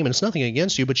know the name, and it's nothing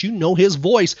against you, but you know his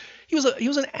voice. He was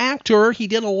an actor. He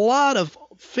did a lot of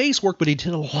face work, but he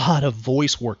did a lot of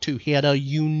voice work too. He had a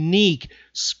unique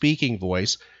speaking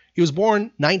voice. He was born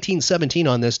 1917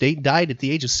 on this date, died at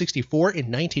the age of 64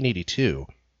 in 1982.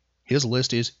 His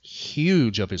list is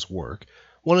huge of his work.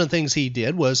 One of the things he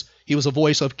did was he was a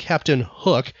voice of Captain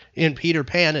Hook in Peter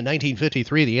Pan in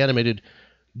 1953, the animated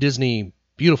Disney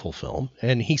beautiful film,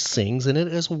 and he sings in it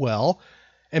as well.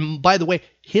 And by the way,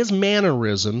 his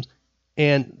mannerisms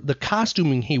and the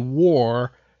costuming he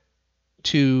wore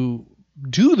to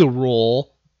do the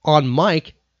role on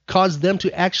mic caused them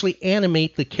to actually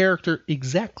animate the character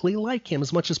exactly like him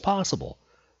as much as possible.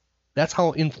 That's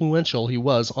how influential he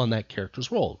was on that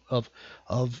character's role of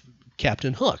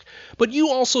Captain Hook. But you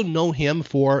also know him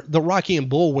for the Rocky and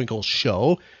Bullwinkle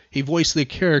show. He voiced the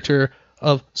character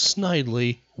of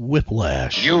Snidely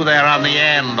Whiplash. You there on the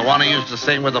end, the one who used to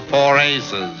sing with the 4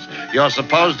 aces. You're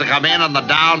supposed to come in on the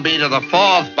downbeat of the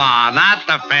 4th bar, not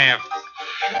the 5th.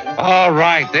 All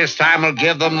right, this time we'll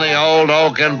give them the old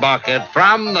oaken bucket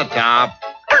from the top.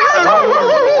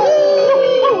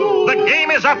 The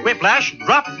game is Ears up, Whiplash.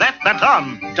 Drop that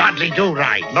baton. Dudley, do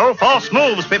right. No false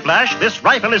moves, Whiplash. This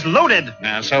rifle is loaded.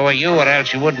 Now, so are you, or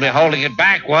else you wouldn't be holding it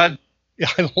backward. Yeah,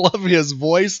 I love his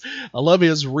voice. I love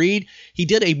his read. He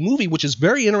did a movie which is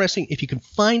very interesting. If you can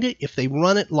find it, if they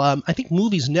run it, I think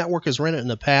Movies Network has run it in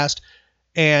the past,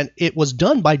 and it was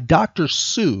done by Dr.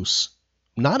 Seuss,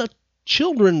 not a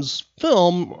children's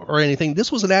film or anything.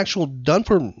 This was an actual done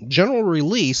for general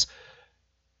release.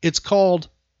 It's called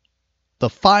The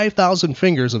 5,000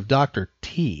 Fingers of Dr.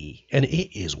 T, and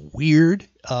it is weird.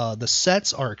 The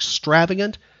sets are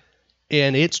extravagant,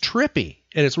 and it's trippy.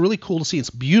 And it's really cool to see. It's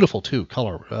beautiful, too,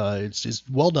 color. It's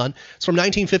well done. It's from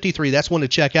 1953. That's one to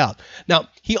check out. Now,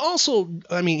 he also,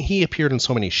 he appeared in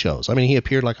so many shows. He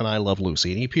appeared like on I Love Lucy,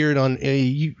 and he appeared on,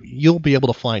 you'll be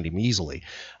able to find him easily.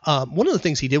 One of the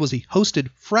things he did was he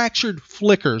hosted Fractured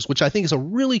Flickers, which I think is a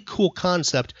really cool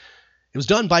concept. It was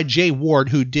done by Jay Ward,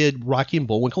 who did Rocky and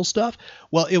Bullwinkle stuff.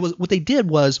 Well, what they did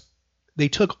was they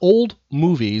took old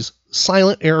movies,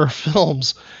 silent era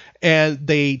films, and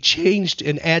they changed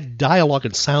and add dialogue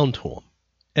and sound to them.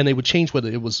 And they would change whether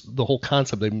it was the whole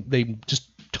concept. They just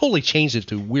totally changed it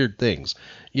to weird things,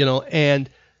 and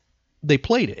they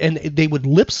played it. And they would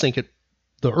lip sync it,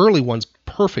 the early ones,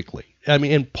 perfectly.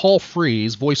 And Paul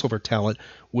Frees, voiceover talent,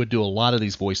 would do a lot of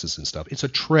these voices and stuff. It's a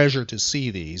treasure to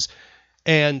see these.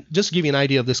 And just to give you an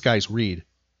idea of this guy's read,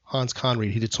 Hans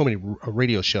Conried, he did so many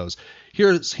radio shows.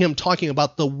 Here's him talking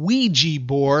about the Ouija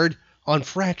board on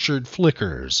Fractured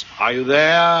Flickers. Are you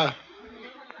there?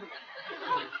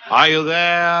 Are you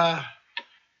there?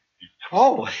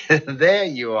 Oh, there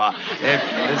you are.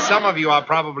 Some of you are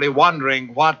probably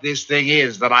wondering what this thing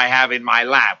is that I have in my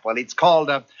lap. Well, it's called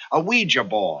a Ouija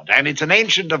board, and it's an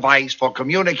ancient device for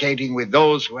communicating with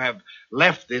those who have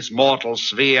left this mortal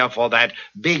sphere for that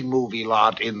big movie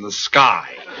lot in the sky.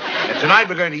 And tonight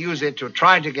we're going to use it to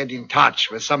try to get in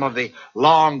touch with some of the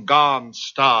long-gone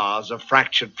stars of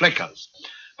Fractured Flickers.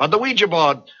 But the Ouija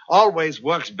board always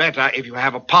works better if you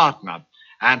have a partner,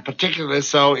 and particularly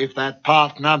so if that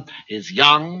partner is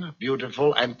young,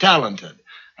 beautiful, and talented.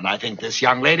 And I think this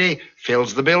young lady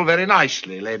fills the bill very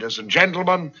nicely. Ladies and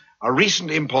gentlemen, a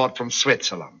recent import from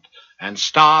Switzerland, and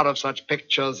star of such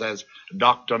pictures as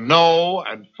Dr. No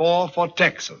and 4 for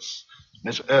Texas,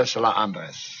 Miss Ursula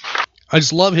Andress. I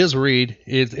just love his read,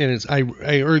 I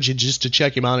urge you just to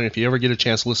check him out, and if you ever get a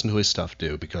chance to listen to his stuff,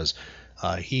 do, because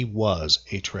he was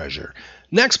a treasure.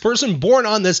 Next person, born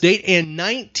on this date in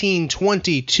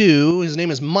 1922. His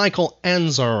name is Michael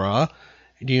Anzara.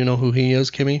 Do you know who he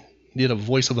is, Kimmy? He did a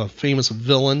voice of a famous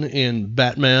villain in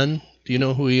Batman. Do you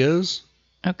know who he is?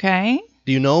 Okay.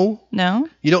 Do you know? No.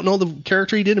 You don't know the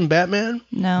character he did in Batman?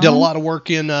 No. Did a lot of work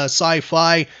in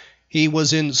sci-fi. He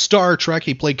was in Star Trek.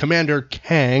 He played Commander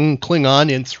Kang,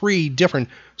 Klingon, in 3 different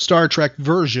Star Trek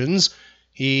versions.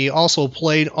 He also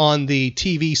played on the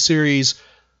TV series,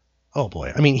 oh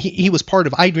boy, he was part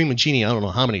of I Dream of Jeannie I don't know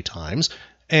how many times,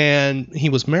 and he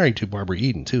was married to Barbara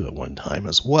Eden, too, at one time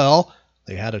as well.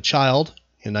 They had a child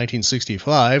in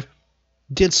 1965.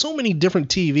 Did so many different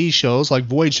TV shows like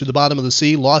Voyage to the Bottom of the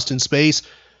Sea, Lost in Space,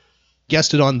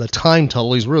 guested on The Time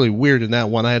Tunnel. He's really weird in that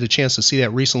one. I had a chance to see that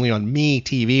recently on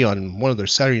MeTV on one of their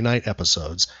Saturday night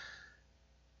episodes.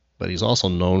 But he's also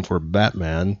known for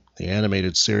Batman, the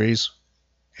animated series,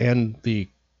 and the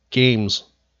games,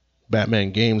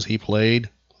 Batman games he played,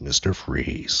 Mr.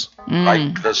 Freeze.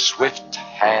 Like the swift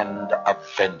hand of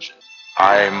vengeance,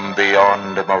 I'm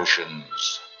beyond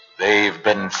emotions. They've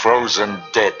been frozen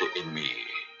dead in me.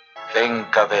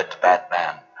 Think of it,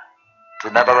 Batman.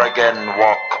 To never again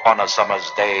walk on a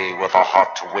summer's day with a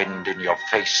hot wind in your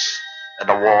face and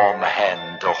a warm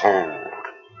hand to hold.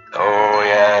 Oh,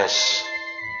 yes,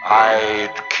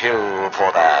 I'd kill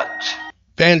for that.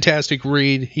 Fantastic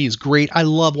read. He's great. I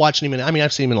love watching him.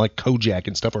 I've seen him in like Kojak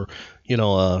and stuff, or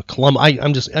Columbo.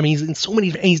 He's in so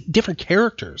many different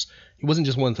characters. He wasn't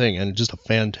just one thing, and just a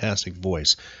fantastic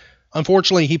voice.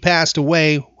 Unfortunately, he passed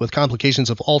away with complications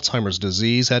of Alzheimer's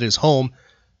disease at his home,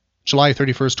 July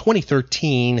 31st,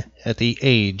 2013, at the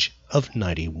age of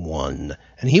 91.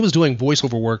 And he was doing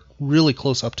voiceover work really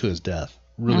close up to his death.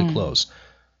 Really close.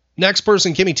 Next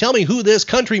person, Kimmy, tell me who this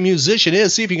country musician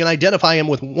is. See if you can identify him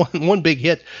with one big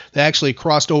hit that actually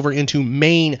crossed over into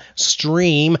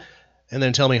mainstream. And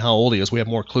then tell me how old he is. We have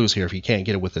more clues here if you can't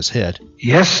get it with this hit.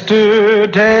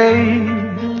 Yesterday,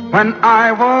 when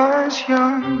I was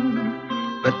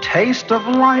young, the taste of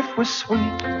life was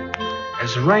sweet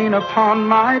as rain upon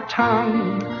my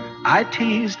tongue. I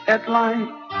teased at life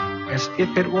as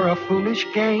if it were a foolish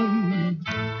game.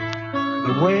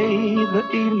 The way the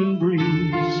evening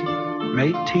breeze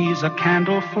may tease a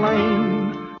candle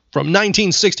flame. From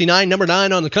 1969, number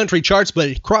 9 on the country charts, but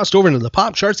it crossed over into the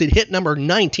pop charts. It hit number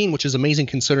 19, which is amazing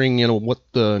considering, what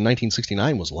the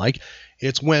 1969 was like.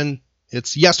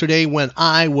 It's Yesterday When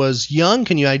I Was Young.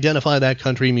 Can you identify that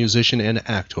country musician and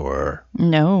actor?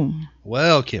 No.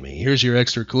 Well, Kimmy, here's your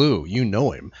extra clue. You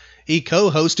know him. He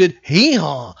co-hosted Hee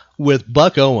Haw with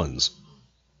Buck Owens.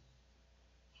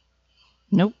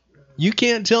 Nope. You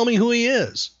can't tell me who he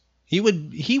is. He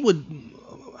would,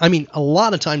 I mean, a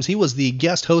lot of times he was the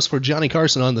guest host for Johnny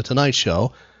Carson on The Tonight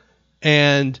Show,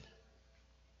 and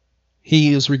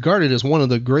he is regarded as one of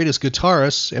the greatest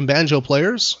guitarists and banjo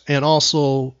players, and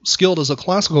also skilled as a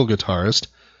classical guitarist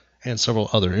and several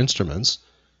other instruments.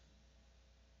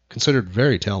 Considered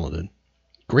very talented.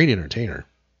 Great entertainer.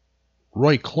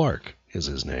 Roy Clark is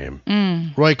his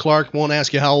name. Roy Clark, won't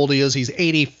ask you how old he is. He's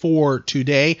 84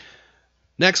 today.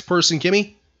 Next person,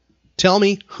 Kimmy. Tell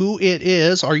me who it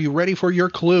is. Are you ready for your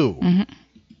clue? Mm-hmm.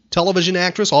 Television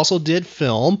actress, also did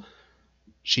film.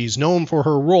 She's known for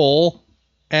her role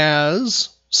as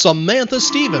Samantha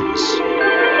Stevens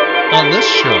on this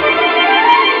show.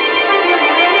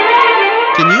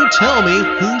 Can you tell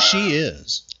me who she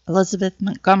is? Elizabeth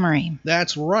Montgomery.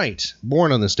 That's right.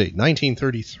 Born on this date,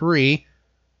 1933.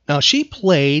 Now, she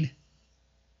played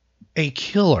a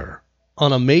killer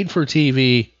on a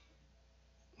made-for-TV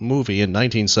movie in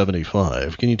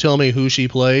 1975. Can you tell me who she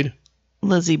played?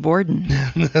 Lizzie Borden.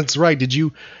 That's right. Did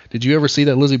you ever see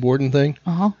that Lizzie Borden thing?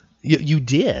 Uh-huh. You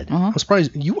did? Uh-huh. I'm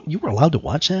surprised. You were allowed to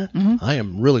watch that? Mm-hmm. I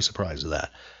am really surprised at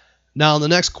that. Now, the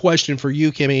next question for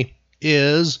you, Kimmy,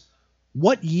 is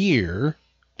what year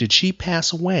did she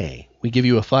pass away? We give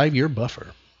you a 5-year buffer.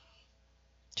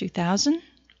 2000?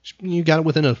 You got it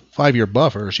within a 5-year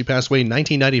buffer. She passed away in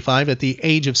 1995 at the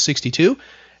age of 62.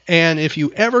 And if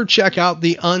you ever check out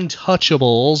The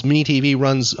Untouchables, MeTV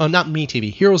runs, not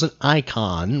MeTV, Heroes and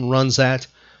Icon runs that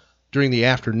during the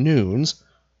afternoons.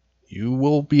 You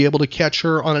will be able to catch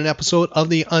her on an episode of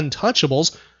The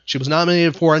Untouchables. She was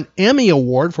nominated for an Emmy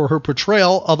Award for her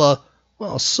portrayal of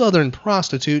a southern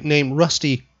prostitute named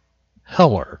Rusty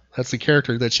Heller. That's the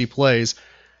character that she plays.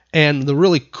 And the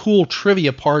really cool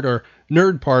trivia part or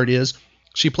nerd part is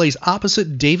she plays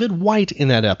opposite David White in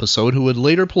that episode, who would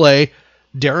later play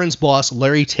Darren's boss,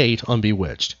 Larry Tate, on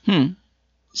Bewitched.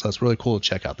 So that's really cool to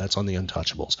check out. That's on The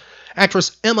Untouchables.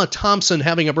 Actress Emma Thompson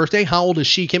having a birthday. How old is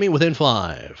she, Kimmy? Within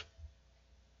 5.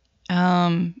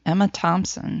 Emma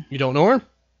Thompson. You don't know her?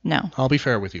 No. I'll be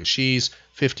fair with you. She's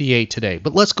 58 today.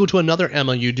 But let's go to another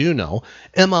Emma you do know.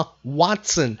 Emma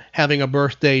Watson having a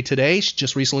birthday today. She's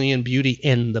just recently in Beauty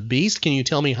and the Beast. Can you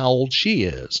tell me how old she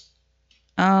is?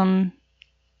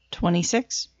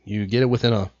 26. You get it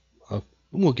within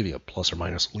we'll give you a plus or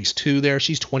minus at least 2 there.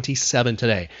 She's 27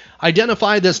 today.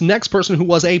 Identify this next person who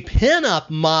was a pinup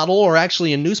model, or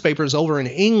actually in newspapers over in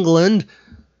England.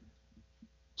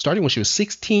 Starting when she was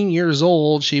 16 years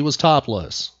old, she was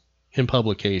topless in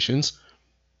publications.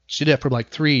 She did that for like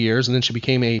 3 years, and then she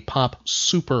became a pop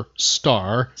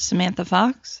superstar. Samantha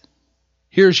Fox?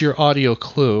 Here's your audio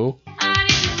clue.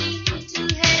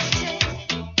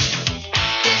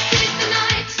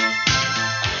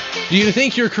 Do you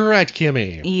think you're correct,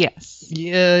 Kimmy? Yes.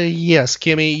 Yes,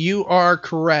 Kimmy, you are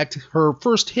correct. Her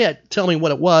first hit, tell me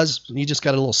what it was. You just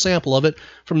got a little sample of it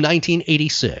from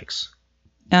 1986.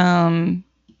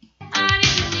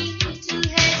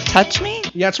 Touch Me?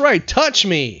 Yeah, that's right. Touch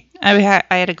Me. I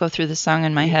had to go through the song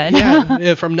in my head.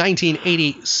 Yeah, from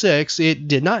 1986. It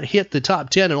did not hit the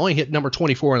top 10. It only hit number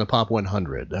 24 in the Pop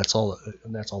 100. That's all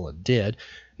it did.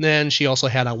 And then she also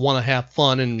had I Wanna Have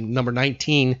Fun, and number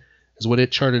 19 is what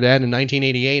it charted at in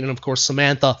 1988. And, of course,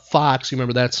 Samantha Fox, you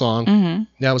remember that song? Mm-hmm.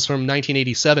 That was from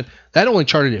 1987. That only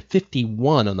charted at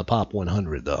 51 on the Pop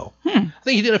 100, though. I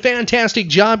think you did a fantastic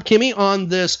job, Kimmy, on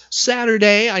this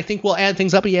Saturday. I think we'll add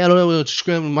things up.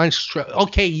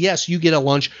 Okay, yes, you get a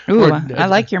lunch. Ooh, I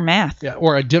like your math. Yeah,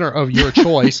 or a dinner of your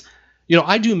choice.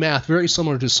 I do math very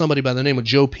similar to somebody by the name of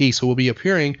Joe Peace, who will be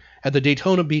appearing at the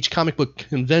Daytona Beach Comic Book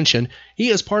Convention. He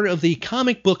is part of the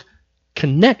Comic Book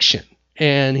Connection.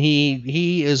 And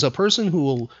he is a person who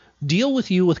will deal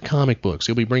with you with comic books.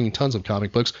 He'll be bringing tons of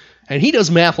comic books. And he does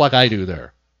math like I do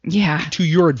there. Yeah. To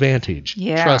your advantage.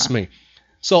 Yeah. Trust me.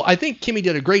 So I think Kimmy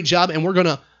did a great job. And we're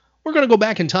gonna go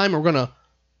back in time and we're going to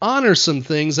honor some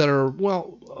things that are,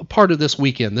 well, a part of this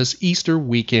weekend, this Easter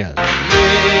weekend.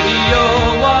 Radio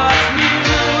was new.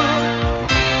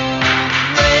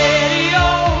 Radio,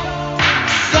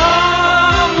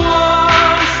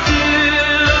 someone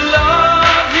still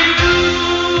loves you.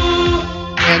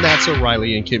 And that's That's the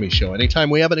Riley and Kimmy Show.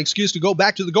 Anytime we have an excuse to go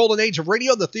back to the golden age of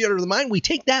radio, the theater of the mind, we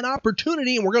take that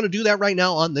opportunity, and we're going to do that right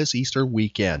now on this Easter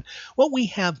weekend. What we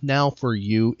have now for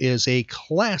you is a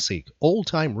classic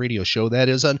old-time radio show that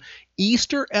is an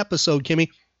Easter episode, Kimmy.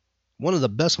 One of the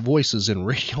best voices in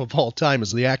radio of all time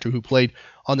is the actor who played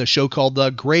on the show called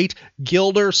The Great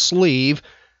Gildersleeve.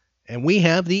 And we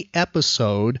have the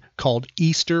episode called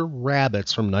Easter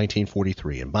Rabbits from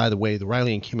 1943. And by the way, the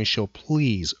Riley and Kimmy Show,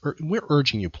 please, we're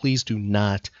urging you, please do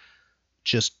not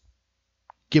just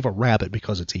give a rabbit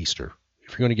because it's Easter. If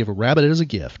you're going to give a rabbit as a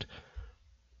gift,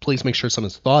 please make sure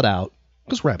something's thought out,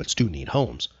 because rabbits do need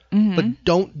homes. Mm-hmm. But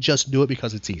don't just do it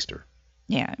because it's Easter.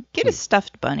 Yeah, get a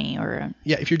stuffed bunny or a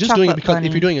if you're just doing it because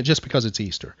if you're doing it just because it's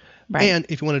Easter. Right. And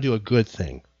if you want to do a good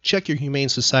thing, check your humane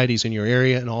societies in your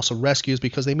area and also rescues,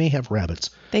 because they may have rabbits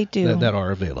they do that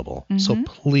are available. Mm-hmm. So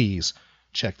please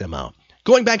check them out.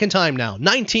 Going back in time now,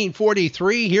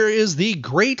 1943, here is The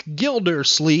Great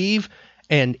Gildersleeve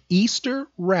and Easter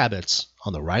Rabbits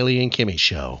on the Riley and Kimmy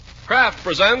Show. Kraft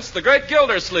presents The Great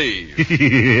Gildersleeve.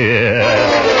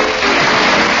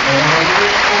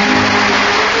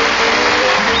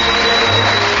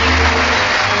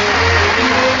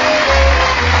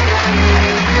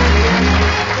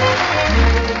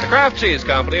 Kraft Cheese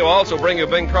Company will also bring you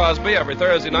Bing Crosby every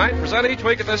Thursday night. Present each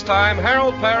week at this time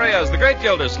Harold Perry as The Great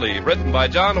Gildersleeve, written by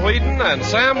John Whedon and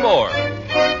Sam Moore.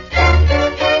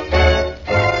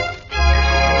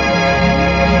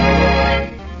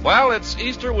 Well, it's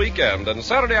Easter weekend, and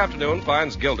Saturday afternoon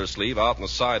finds Gildersleeve out in the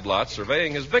side lot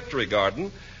surveying his victory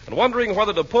garden and wondering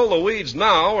whether to pull the weeds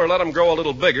now or let them grow a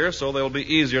little bigger so they'll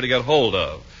be easier to get hold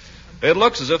of. It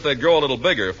looks as if they'd grow a little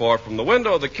bigger, for from the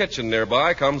window of the kitchen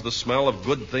nearby comes the smell of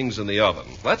good things in the oven.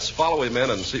 Let's follow him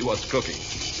in and see what's cooking.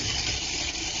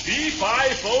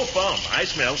 Fee-fi-fo-fum. I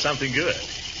smell something good.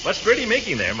 What's Bertie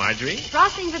making there, Marjorie?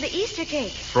 Frosting for the Easter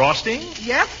cake. Frosting?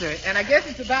 Yes, sir, and I guess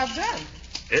it's about done.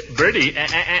 Bertie,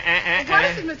 What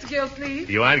is it, Mr.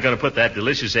 Gildersleeve? You aren't going to put that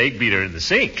delicious egg beater in the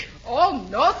sink. Oh,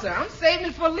 no, sir. I'm saving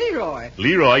it for Leroy.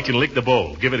 Leroy can lick the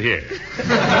bowl. Give it here.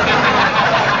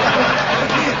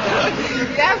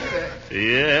 Yes, sir.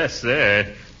 Yes,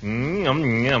 sir.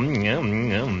 Yum.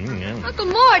 Uncle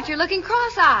Mort, you're looking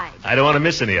cross-eyed. I don't want to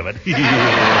miss any of it.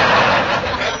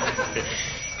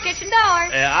 Kitchen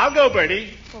door. I'll go,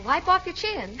 Bertie. Well, wipe off your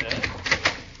chin.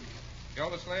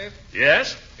 Gildersleeve?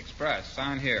 Yes? Express.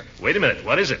 Sign here. Wait a minute.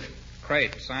 What is it?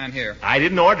 Crate. Sign here. I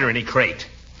didn't order any crate.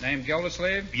 Name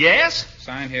Gildersleeve? Yes?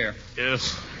 Sign here.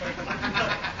 Yes.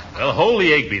 Well, hold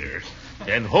the egg beater.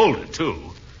 And hold it,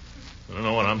 too. I don't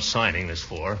know what I'm signing this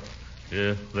for.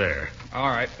 There. All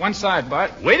right. One side,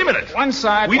 Bud. Wait a minute. One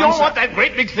side. We don't want that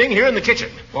great big thing here in the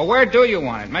kitchen. Well, where do you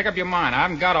want it? Make up your mind. I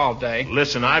haven't got all day.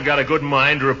 Listen, I've got a good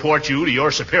mind to report you to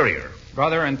your superior.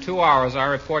 Brother, in 2 hours, I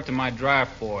report to my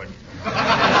draft board. Now,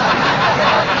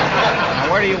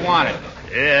 where do you want it?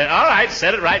 All right.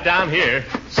 Set it right down here.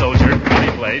 Soldier,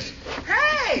 funny place.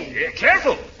 Hey!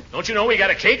 Careful. Don't you know we got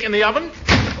a cake in the oven?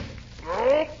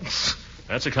 Oh.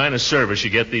 That's the kind of service you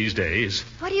get these days.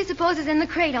 What do you suppose is in the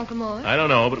crate, Uncle Mort? I don't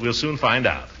know, but we'll soon find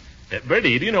out.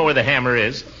 Bertie, do you know where the hammer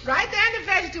is? Right there in the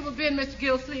vegetable bin, Mr.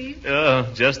 Gildersleeve.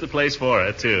 Just the place for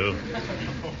it, too.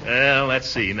 Well, let's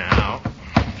see now.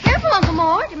 Careful, Uncle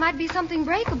Mort. It might be something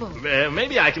breakable.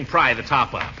 Maybe I can pry the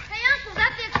top up. Hey, Uncle, is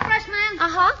that the express man?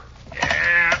 Uh-huh.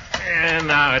 And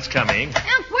now it's coming.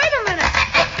 Unc, wait a minute.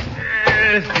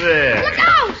 There. Look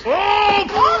out!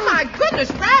 Oh, my goodness,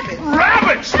 rabbits.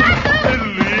 Rabbits!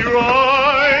 Leroy!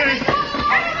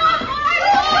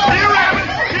 Here, rabbit!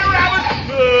 Here, rabbit!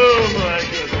 Oh, my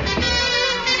goodness.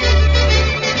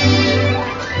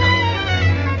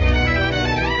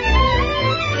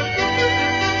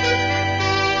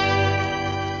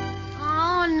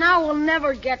 Oh, now we'll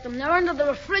never get them. They're under the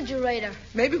refrigerator.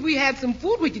 Maybe if we had some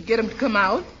food, we could get them to come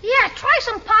out. Yeah, try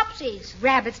some Popsies.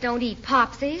 Rabbits don't eat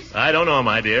Popsies. I don't know,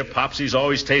 my dear. Popsies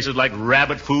always tasted like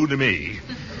rabbit food to me.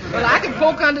 Well, I could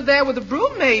poke under there with a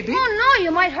broom, maybe. Oh, no,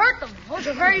 you might hurt them. Those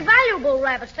are very valuable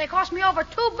rabbits. They cost me over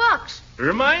 $2.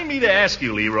 Remind me to ask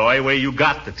you, Leroy, where you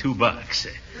got the $2.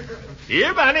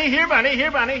 Here, Bunny, here, Bunny,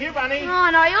 here, Bunny, here, Bunny. Oh,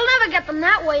 no, you'll never get them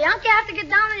that way, Unc. You have to get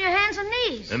down on your hands and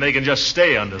knees. And they can just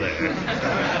stay under there.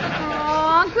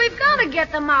 Oh, Unc, we've got to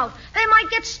get them out. They might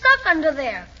get stuck under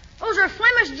there. Those are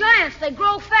Flemish giants. They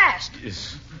grow fast.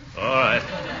 Yes. All right.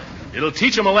 It'll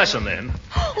teach them a lesson, then.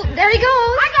 Oh, there he goes.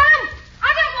 I got him.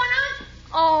 I got one, Unc.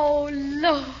 Oh,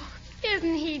 look.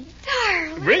 Isn't he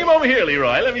darling? Bring him over here,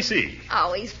 Leroy. Let me see.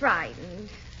 Oh, he's frightened.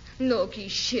 Look,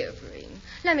 he's shivering.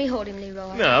 Let me hold him,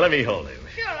 Leroy. No, let me hold him.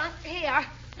 Sure, Unc. Here.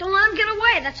 Don't let him get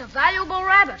away. That's a valuable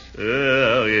rabbit.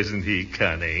 Oh, isn't he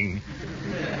cunning?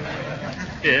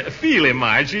 Feel him,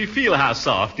 Margie. Feel how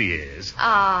soft he is.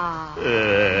 Ah.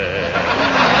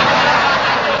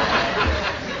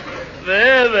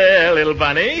 There, little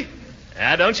bunny.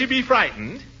 Now, don't you be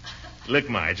frightened. Look,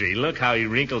 Margie, look how he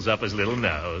wrinkles up his little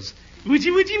nose. Would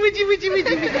you?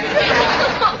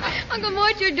 Uncle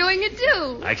Mort, you're doing it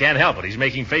too. I can't help it. He's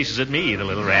making faces at me, the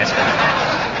little rascal.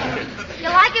 You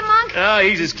like him, Unc? Oh,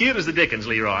 he's as cute as the dickens,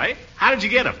 Leroy. How did you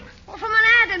get him? Well, from an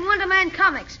ad in Wonder Man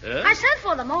Comics. I sent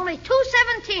for them, only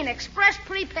 $2.17 express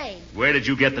prepaid. Where did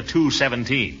you get the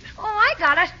 $2.17? Oh, I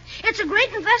got it. It's a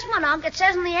great investment, Unc. It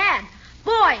says in the ad.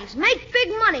 Boys, make big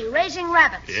money raising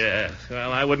rabbits. Yeah,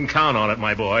 well, I wouldn't count on it,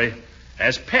 my boy.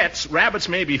 As pets, rabbits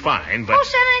may be fine, but... Who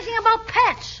said anything about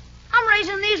pets? I'm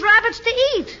raising these rabbits to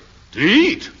eat. To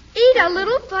eat? Eat a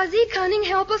little fuzzy, cunning,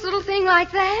 helpless little thing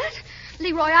like that?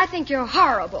 Leroy, I think you're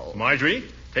horrible. Marjorie,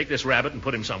 take this rabbit and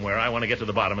put him somewhere. I want to get to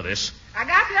the bottom of this. I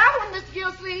got the other one, Mr.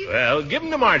 Gillsleeve. Well, give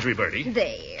him to Marjorie, Bertie.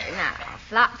 There, now,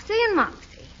 Flopsy and Mopsy.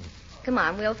 Come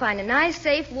on, we'll find a nice,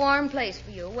 safe, warm place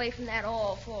for you, away from that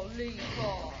awful Leroy.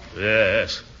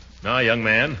 Yes. Now, young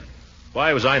man,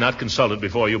 why was I not consulted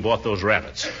before you bought those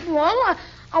rabbits? Well,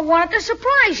 I wanted to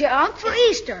surprise you, Unc, for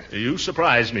Easter. You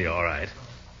surprised me, all right.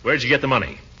 Where'd you get the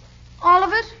money? All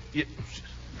of it?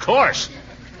 Of course.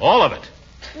 All of it.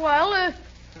 Well, the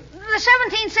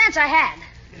 17 cents I had.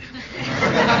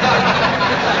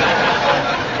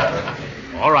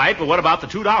 All right, but what about the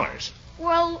 $2?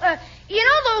 Well, you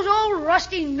know those old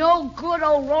rusty, no-good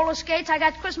old roller skates I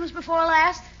got Christmas before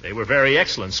last? They were very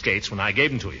excellent skates when I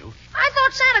gave them to you. I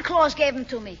thought Santa Claus gave them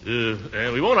to me.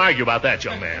 We won't argue about that,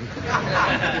 young man.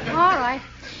 All right.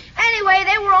 Anyway,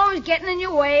 they were always getting in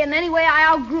your way, and anyway,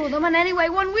 I outgrew them, and anyway,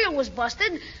 one wheel was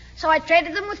busted, so I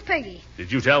traded them with Piggy.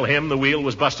 Did you tell him the wheel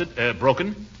was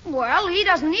broken? Well, he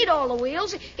doesn't need all the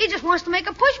wheels. He just wants to make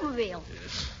a pushmobile.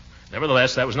 Yes.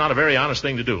 Nevertheless, that was not a very honest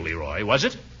thing to do, Leroy, was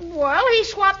it? Well, he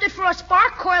swapped it for a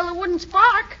spark coil that wouldn't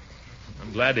spark.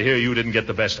 I'm glad to hear you didn't get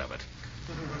the best of it.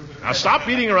 Now, stop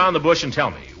beating around the bush and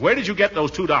tell me, where did you get those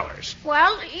 $2?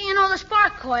 Well, you know the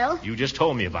spark coil. You just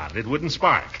told me about it. It wouldn't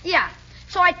spark. Yeah,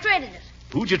 so I traded it.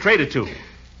 Who'd you trade it to?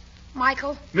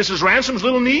 Michael. Mrs. Ransom's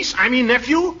little niece? I mean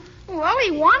nephew? Well,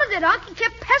 he wanted it, Unc. He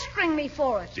kept pestering me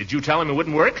for it. Did you tell him it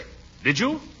wouldn't work? Did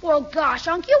you? Well, gosh,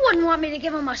 Unc, you wouldn't want me to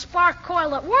give him a spark coil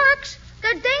that works.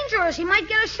 They're dangerous. He might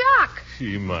get a shock.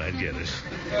 He might get it.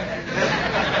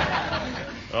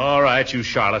 All right, you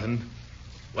charlatan.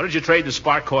 What did you trade the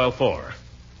spark coil for?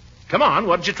 Come on,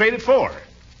 what did you trade it for?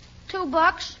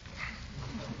 $2.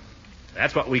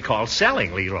 That's what we call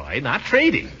selling, Leroy, not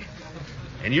trading.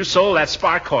 And you sold that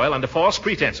spark coil under false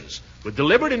pretenses, with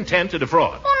deliberate intent to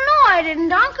defraud. Oh, no, I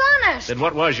didn't, Unc, honest. Then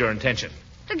what was your intention?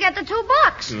 To get the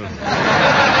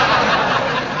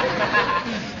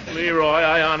 $2. Leroy,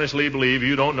 I honestly believe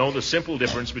you don't know the simple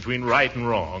difference between right and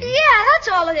wrong. Yeah, that's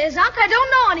all it is, Unc. I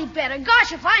don't know any better.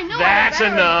 Gosh, if I knew That's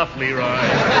any better... enough, Leroy.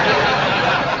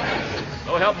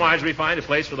 Go help Marjorie find a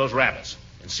place for those rabbits.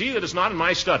 And see that it's not in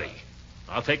my study.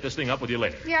 I'll take this thing up with you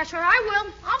later. Yeah, sure, I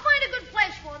will. I'll find a good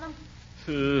place for them.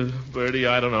 Bertie,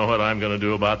 I don't know what I'm going to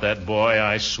do about that boy.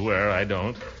 I swear I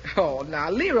don't. Oh,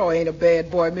 now, Leroy ain't a bad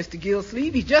boy, Mr.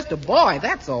 Gillsleeve. He's just a boy,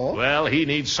 that's all. Well, he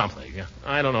needs something.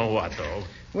 I don't know what, though.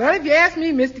 Well, if you ask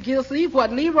me, Mr. Gillsleeve,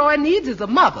 what Leroy needs is a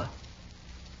mother.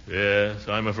 Yes,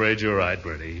 I'm afraid you're right,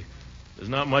 Bertie. There's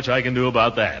not much I can do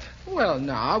about that. Well,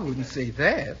 no, I wouldn't say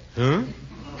that. Huh?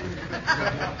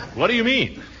 What do you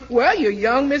mean? Well, you're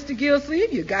young, Mr.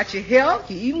 Gillsleeve. You got your health.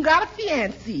 You even got a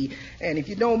fiancée. And if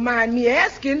you don't mind me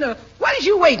asking, what is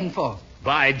you waiting for?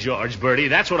 By George, Bertie,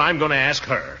 that's what I'm going to ask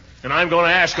her. And I'm going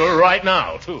to ask her right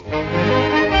now, too.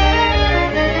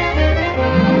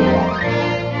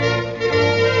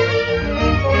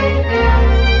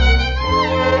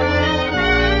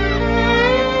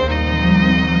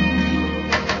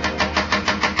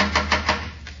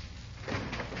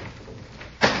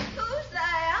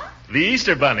 The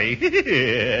Easter Bunny. Throckmorton,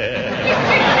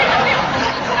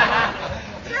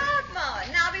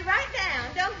 I'll be right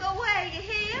down. Don't go away, you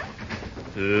hear?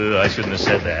 I shouldn't have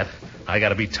said that. I got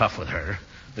to be tough with her.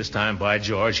 This time, by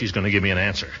George, she's going to give me an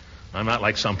answer. I'm not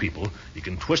like some people. You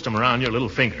can twist them around your little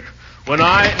finger.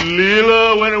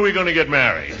 Leela, when are we going to get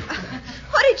married?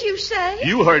 What did you say?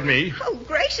 You heard me. Oh,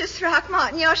 gracious,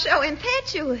 Throckmorton, you're so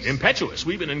impetuous. Impetuous?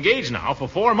 We've been engaged now for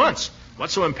 4 months.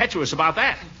 What's so impetuous about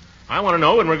that? I want to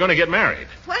know when we're going to get married.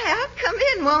 Well, come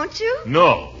in, won't you?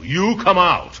 No, you come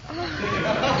out.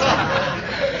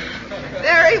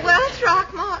 Very well,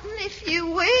 Throckmorton, if you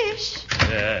wish.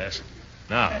 Yes.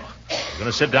 Now, we're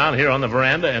going to sit down here on the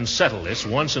veranda and settle this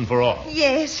once and for all.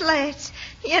 Yes, let's.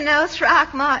 You know,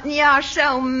 Throckmorton, you're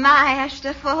so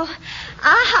masterful.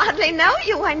 I hardly know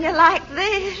you when you're like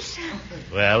this.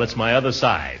 Well, it's my other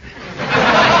side.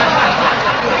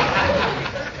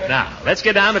 Now, let's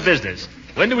get down to business.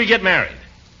 When do we get married?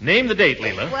 Name the date,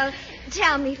 Leela. Well,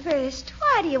 tell me first,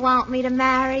 why do you want me to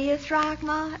marry you,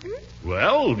 Throckmorton?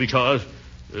 Well, because...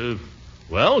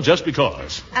 just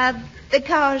because.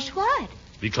 Because what?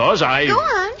 Because I... Go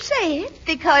on, say it.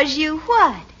 Because you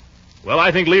what? Well,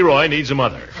 I think Leroy needs a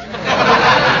mother. A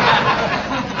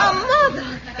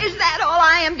mother? Is that all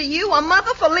I am to you, a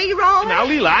mother for Leroy? Now,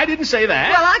 Leela, I didn't say that.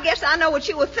 Well, I guess I know what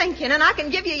you were thinking, and I can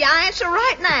give you your answer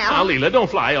right now. Now, Leela, don't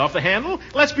fly off the handle.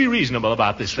 Let's be reasonable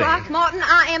about this thing. Throckmorton,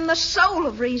 I am the soul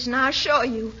of reason, I assure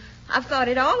you. I've thought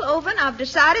it all over, and I've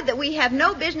decided that we have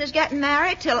no business getting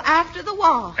married till after the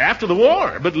war. After the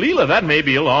war? But, Leela, that may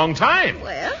be a long time.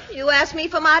 Well, you asked me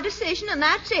for my decision, and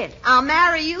that's it. I'll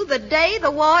marry you the day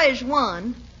the war is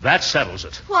won. That settles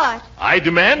it. What? I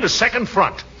demand a second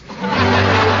front.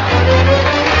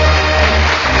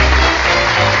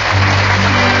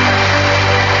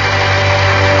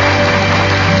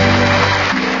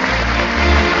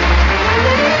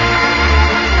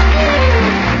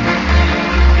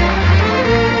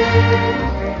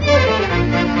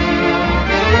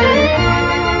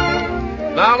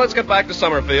 Now let's get back to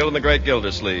Summerfield and the great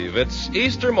Gildersleeve. It's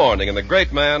Easter morning, and the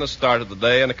great man has started the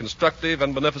day in a constructive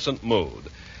and beneficent mood.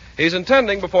 He's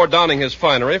intending, before donning his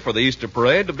finery for the Easter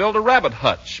parade, to build a rabbit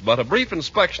hutch, but a brief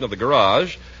inspection of the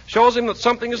garage shows him that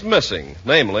something is missing,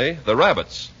 namely the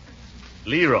rabbits.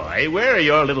 Leroy, where are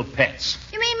your little pets?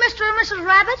 You mean Mr. and Mrs.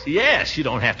 Rabbit? Yes, you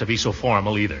don't have to be so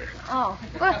formal either. Oh,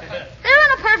 well, they're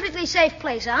in a perfectly safe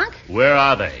place, Unc. Where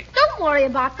are they? Don't worry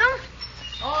about them.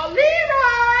 Oh,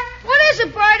 Leroy! What is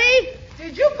it, Bertie?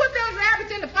 Did you put those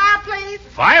rabbits in the fireplace?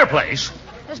 Fireplace?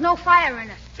 There's no fire in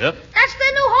it. Yep. That's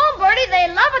their new home, Bertie. They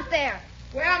love it there.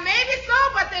 Well, maybe so,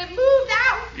 but they moved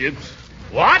out.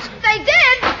 What? They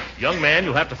did? Young man,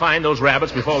 you'll have to find those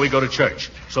rabbits before we go to church.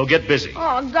 So get busy.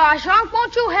 Oh, gosh, Unc,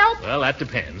 won't you help? Well, that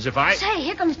depends. Say,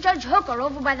 here comes Judge Hooker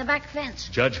over by the back fence.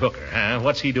 Judge Hooker, huh?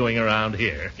 What's he doing around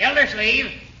here?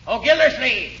 Gildersleeve. Oh,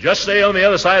 Gildersleeve. Just stay on the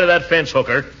other side of that fence,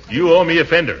 Hooker. You owe me a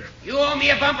fender. You owe me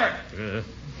a bumper.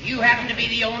 You happen to be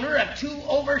the owner of 2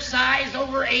 oversized,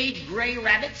 overaged gray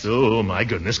rabbits? Oh, my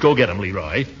goodness. Go get them,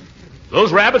 Leroy.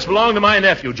 Those rabbits belong to my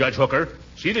nephew, Judge Hooker.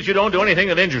 See that you don't do anything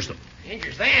that injures them.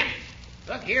 Injures them?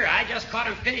 Look here, I just caught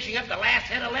him finishing up the last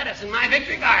head of lettuce in my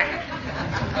victory garden.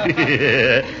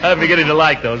 I'm beginning to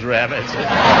like those rabbits. Well,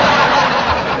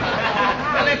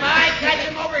 if I catch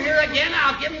him over here again,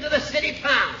 I'll give him to the city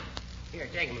pound. Here,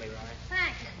 take him, Leroy.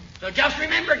 Thanks. So just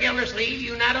remember, Gildersleeve,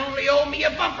 you not only owe me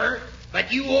a bumper,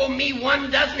 but you owe me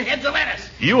 1 dozen heads of lettuce.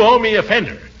 You owe me a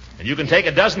fender, and you can take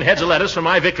a dozen heads of lettuce from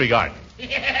my victory garden.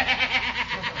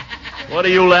 What are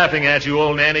you laughing at, you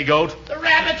old nanny goat? The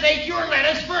rabbits ate your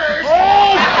lettuce first.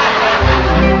 Oh!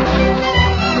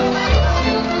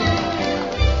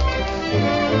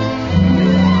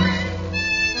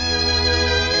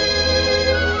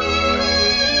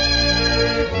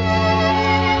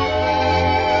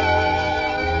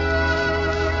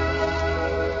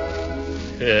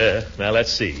 Now,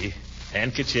 let's see.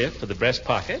 Handkerchief for the breast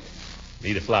pocket.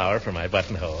 Need a flower for my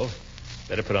buttonhole.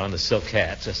 Better put on the silk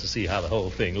hat just to see how the whole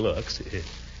thing looks.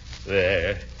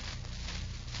 There.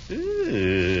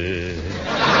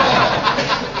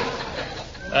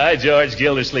 Hi, George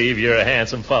Gildersleeve. You're a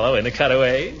handsome fellow in a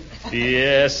cutaway.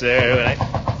 Yes, sir.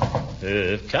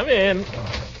 Come in.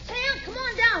 Sam, come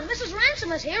on down. Mrs.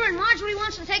 Ransom is here, and Marjorie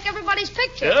wants to take everybody's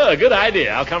picture. Oh, good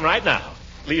idea. I'll come right now.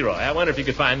 Leroy, I wonder if you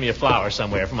could find me a flower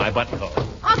somewhere for my buttonhole.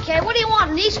 Okay, what do you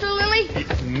want, an Easter lily?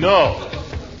 No.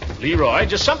 Leroy,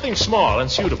 just something small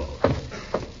and suitable.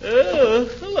 Oh,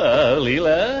 hello,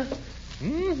 Leela.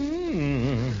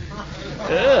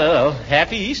 Oh,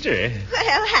 happy Easter.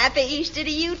 Well, happy Easter to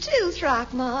you, too,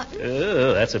 Throckmorton.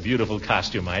 Oh, that's a beautiful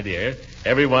costume, my dear.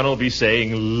 Everyone will be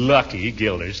saying, lucky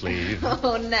Gildersleeve.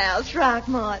 Oh, now,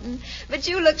 Throckmorton. But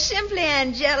you look simply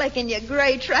angelic in your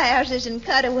gray trousers and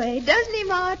cutaway, doesn't he,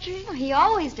 Marjorie? Oh, he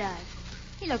always does.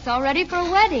 He looks all ready for a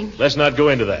wedding. Let's not go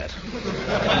into that.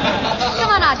 Come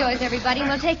on outdoors, everybody, and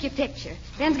we'll take your picture.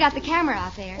 Ben's got the camera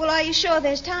out there. Well, are you sure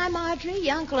there's time, Marjorie?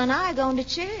 Your uncle and I are going to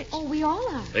church. Oh, we all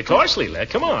are. Of course, Leela.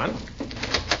 Come on.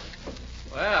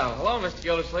 Well, hello, Mr.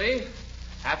 Gildersleeve.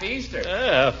 Happy Easter.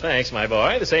 Oh, thanks, my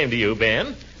boy. The same to you,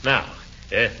 Ben. Now,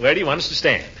 where do you want us to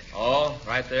stand? Oh,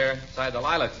 right there beside the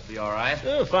lilacs would be all right.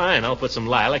 Oh, fine. I'll put some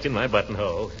lilac in my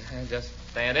buttonhole. Just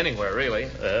stand anywhere, really.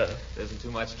 It isn't too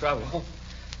much trouble.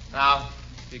 Now,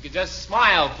 if you could just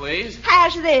smile, please.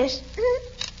 How's this?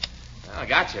 I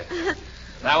got you.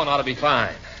 That one ought to be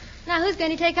fine. Now, who's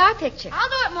going to take our picture? I'll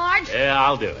do it, Marge. Yeah,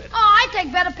 I'll do it. Oh, I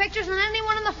take better pictures than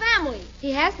anyone in the family.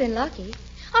 He has been lucky.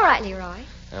 All right, Leroy.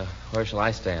 Where shall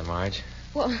I stand, Marge?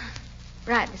 Well,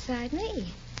 right beside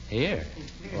me. Here.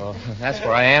 Well, that's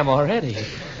where I am already.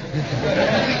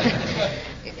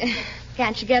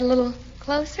 Can't you get a little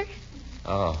closer?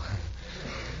 Oh,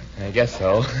 I guess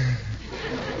so. All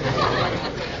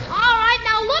right,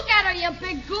 now look at her, you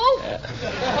big goof.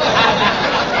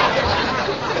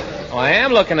 Oh, I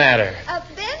am looking at her.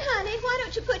 Ben, honey, why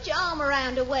don't you put your arm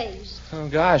around her waist? Oh,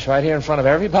 gosh, right here in front of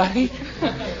everybody?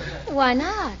 Why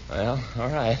not? Well, all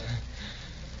right.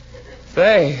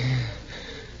 Say,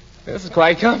 this is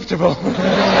quite comfortable.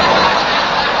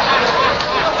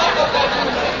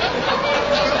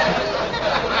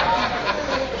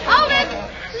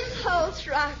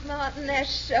 Throckmorton, they're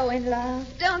so in love.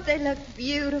 Don't they look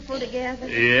beautiful together?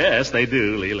 Yes, they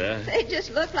do, Leela. They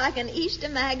just look like an Easter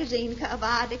magazine cover,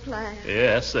 I declare.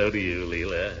 Yes, so do you,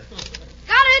 Leela.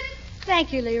 Got it.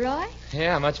 Thank you, Leroy.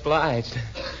 Yeah, much obliged.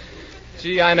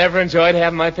 Gee, I never enjoyed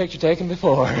having my picture taken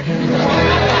before.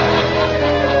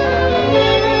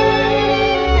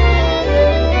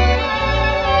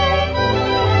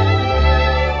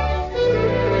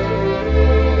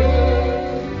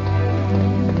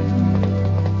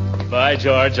 By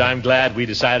George, I'm glad we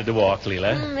decided to walk,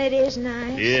 Leela. It is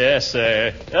nice. Yes,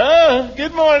 sir. Oh,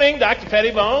 good morning, Dr.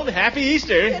 Pettibone. Happy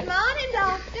Easter. Good morning,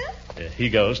 Doctor. He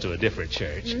goes to a different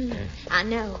church. I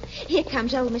know. Here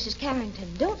comes old Mrs.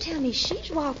 Carrington. Don't tell me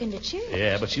she's walking to church.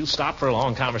 Yeah, but she'll stop for a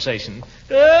long conversation.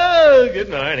 Oh, good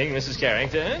morning, Mrs.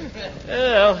 Carrington.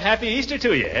 Oh, happy Easter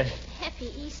to you.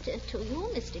 Happy Easter to you,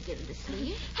 Mr.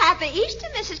 Gildersleeve. Happy Easter,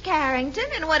 Mrs.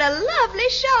 Carrington, and what a lovely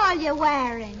shawl you're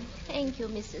wearing. Thank you,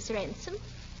 Mrs. Ransom.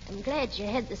 I'm glad you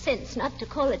had the sense not to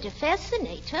call it a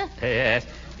fascinator. Yes,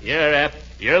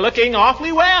 you're looking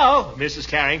awfully well, Mrs.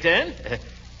 Carrington.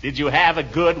 Did you have a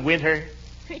good winter?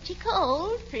 Pretty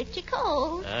cold, pretty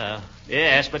cold.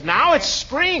 Yes, but now it's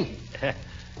spring.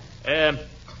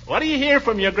 What do you hear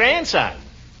from your grandson?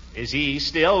 Is he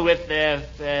still with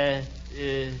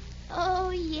Oh,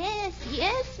 yes,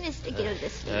 Mr.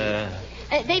 Gildersleeve.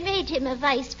 They made him a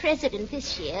vice president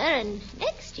this year, and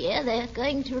next year they're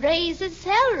going to raise his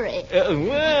salary. Well,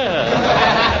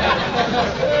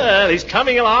 he's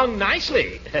coming along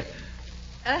nicely.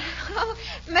 Oh,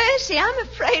 mercy, I'm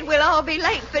afraid we'll all be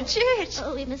late for church.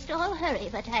 Oh, we must all hurry,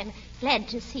 but I'm glad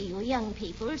to see you young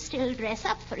people still dress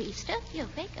up for Easter. You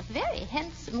make a very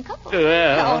handsome couple.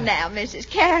 Oh, now, Mrs.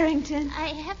 Carrington. I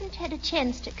haven't had a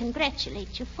chance to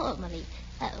congratulate you formally.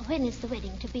 When is the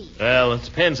wedding to be? Well, it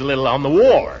depends a little on the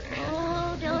war.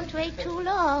 Oh, don't wait too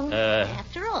long.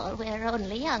 After all, we're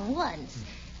only young once.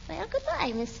 Well,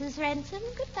 goodbye, Mrs. Ransom.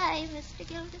 Goodbye, Mr.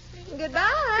 Gildersleeve.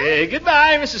 Goodbye.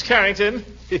 Goodbye, Mrs. Carrington.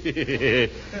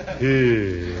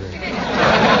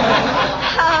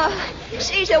 Oh,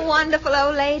 she's a wonderful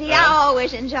old lady. I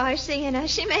always enjoy seeing her.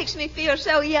 She makes me feel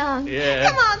so young. Yeah.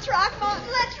 Come on, Throckmorton,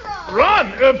 let's run.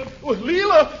 Run!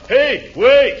 Leela! Hey,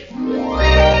 wait!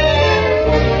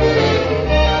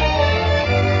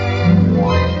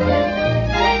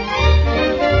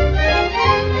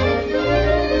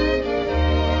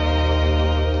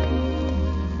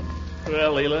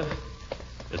 Well, Leela,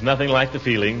 there's nothing like the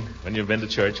feeling when you've been to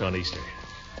church on Easter.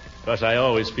 Of course, I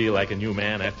always feel like a new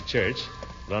man after church,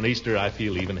 but on Easter I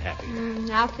feel even happier.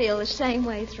 I feel the same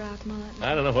way, Throckmorton.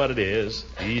 I don't know what it is,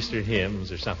 the Easter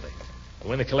hymns or something.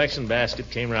 When the collection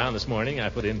basket came around this morning, I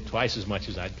put in twice as much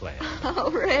as I'd planned. Oh,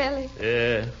 really?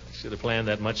 Yeah, should have planned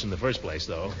that much in the first place,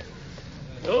 though.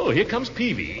 Oh, here comes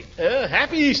Peavy.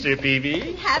 Happy Easter,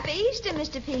 Peavy. Happy Easter,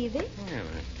 Mr. Peavy. Well,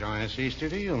 a joyous Easter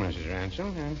to you, Mrs.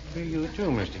 Ransom, and to you,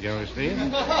 too, Mr. Gildersleeve.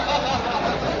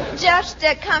 Just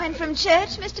coming from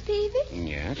church, Mr. Peavy?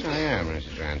 Yes, I am,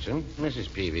 Mrs. Ransom.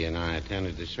 Mrs. Peavy and I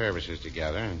attended the services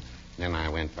together, and then I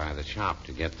went by the shop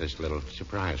to get this little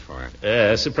surprise for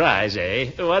her. Surprise,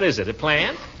 eh? What is it, a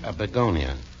plant? A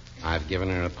begonia. I've given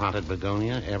her a potted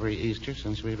begonia every Easter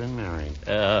since we've been married.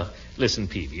 Listen,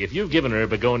 Peavy, if you've given her a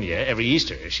begonia every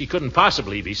Easter, she couldn't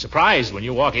possibly be surprised when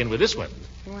you walk in with this one.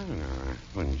 Well, no, I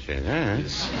wouldn't say that.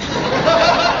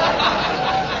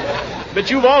 But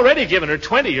you've already given her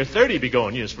 20 or 30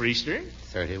 begonias for Easter.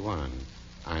 31.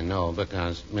 I know,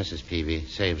 because Mrs. Peavy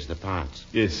saves the pots.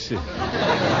 Yes.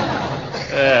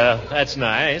 That's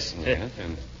nice. Yes,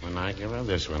 and when I give her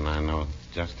this one, I know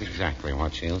just exactly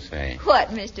what she'll say. What,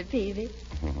 Mr. Peavy?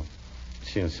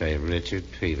 She'll say, Richard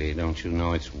Peavy, don't you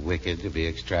know it's wicked to be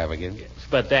extravagant? Yes,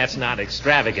 but that's not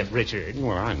extravagant, Richard.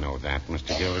 Well, I know that,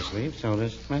 Mr. Gildersleeve. So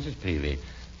does Mrs. Peavy.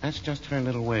 That's just her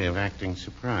little way of acting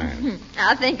surprised.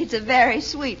 I think it's a very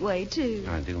sweet way, too.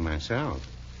 I do myself.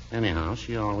 Anyhow,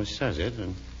 she always says it,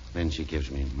 and Then she gives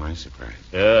me my surprise.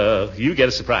 You get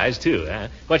a surprise, too, huh?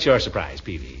 What's your surprise,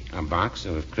 Peavy? A box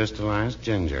of crystallized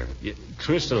ginger.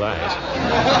 Crystallized?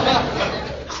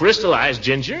 Crystallized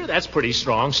ginger? That's pretty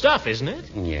strong stuff, isn't it?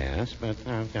 Yes, but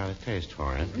I've got a taste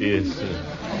for it. Yes.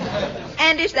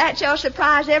 And is that your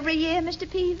surprise every year, Mr.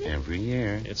 Peavy? Every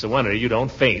year. It's a wonder you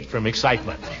don't faint from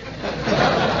excitement.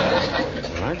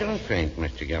 Well, I don't faint,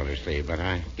 Mr. Gildersleeve, but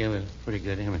I give a pretty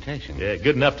good imitation. Yeah,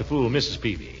 good enough to fool Mrs.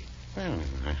 Peavy. Well,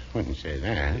 I wouldn't say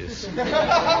that. Yes.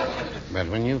 But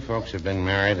when you folks have been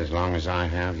married as long as I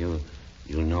have, you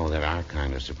know that our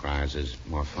kind of surprise is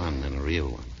more fun than a real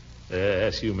one.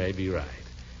 Yes, you may be right.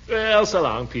 Well, so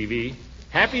long, Peavy.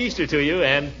 Happy Easter to you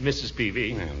and Mrs.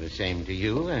 Peavy. Well, the same to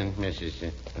you and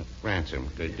Mrs. Ransom.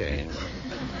 Good day.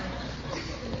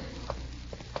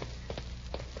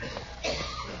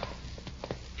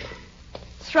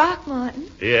 Throckmorton,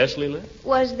 Yes, Leela?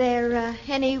 was there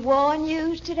any war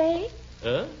news today?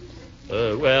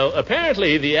 Well,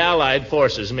 apparently the Allied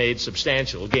forces made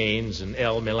substantial gains in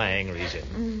El Milang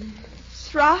region.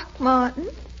 Throckmorton,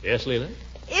 Yes, Leela?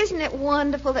 isn't it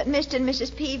wonderful that Mr. and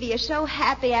Mrs. Peavy are so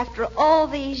happy after all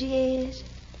these years?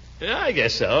 Yeah, I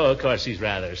guess so. Of course, he's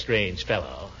rather a strange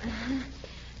fellow.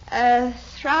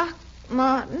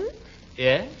 Throckmorton,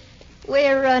 Yeah?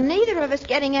 we're neither of us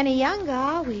getting any younger,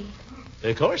 are we?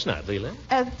 Of course not, Leela.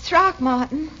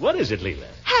 Throckmorton, What is it, Leela?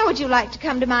 how would you like to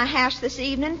come to my house this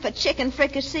evening for chicken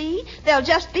fricassee? There'll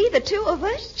just be the two of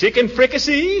us. Chicken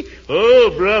fricassee?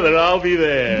 Oh, brother, I'll be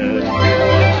there.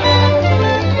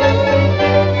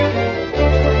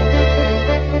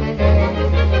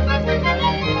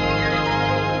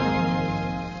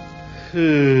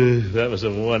 That was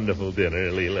a wonderful dinner,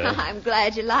 Leela. I'm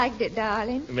glad you liked it,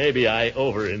 darling. Maybe I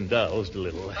overindulged a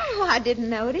little. Oh, I didn't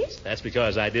notice. That's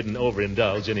because I didn't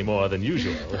overindulge any more than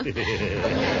usual.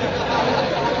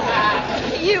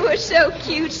 You were so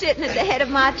cute sitting at the head of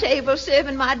my table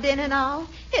serving my dinner and all.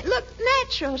 It looked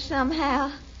natural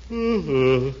somehow.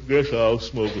 Guess I'll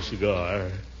smoke a cigar.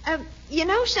 You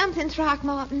know something,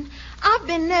 Throckmorton? I've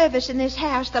been nervous in this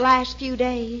house the last few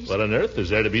days. What on earth is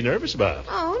there to be nervous about?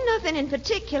 Oh, nothing in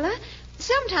particular.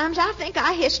 Sometimes I think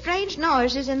I hear strange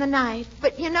noises in the night.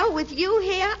 But, you know, with you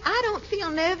here, I don't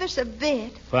feel nervous a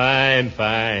bit. Fine.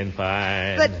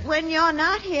 But when you're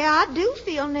not here, I do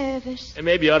feel nervous. And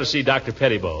maybe you ought to see Dr.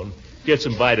 Pettibone. Get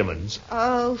some vitamins.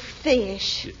 Oh,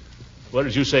 fish. What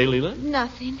did you say, Leela?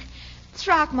 Nothing.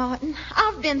 Throckmorton,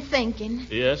 I've been thinking.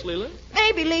 Yes, Leela?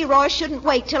 Maybe Leroy shouldn't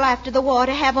wait till after the war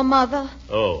to have a mother.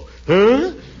 Oh.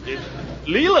 Huh?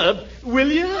 Leela,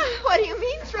 will you? What do you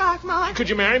mean, Throckmorton? Could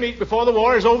you marry me before the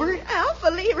war is over? Well, for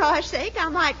Leroy's sake, I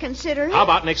might consider it. How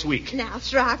about next week? Now,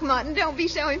 Throckmorton, don't be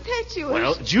so impetuous.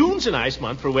 Well, June's a nice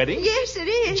month for weddings. Yes, it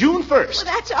is. June 1st.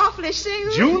 Well, that's awfully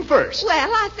soon. June 1st. Well,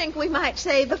 I think we might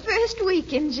say the first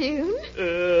week in June.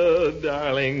 Oh,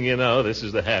 darling, you know, this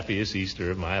is the happiest Easter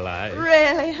of my life.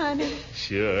 Really, honey?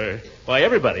 Sure. Why,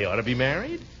 everybody ought to be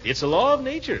married. It's a law of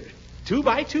nature. 2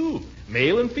 by 2,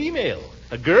 male and female.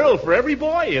 A girl for every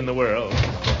boy in the world.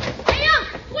 Hey, Unc,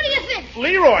 what do you think?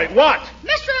 Leroy, what?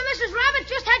 Mr. and Mrs. Rabbit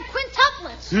just had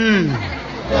quintuplets.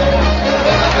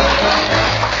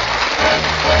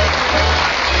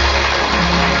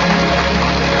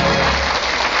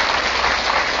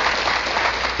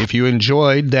 If you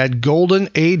enjoyed that golden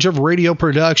age of radio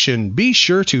production, be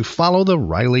sure to follow the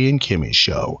Riley and Kimmy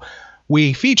Show.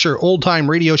 We feature old-time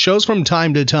radio shows from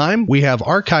time to time. We have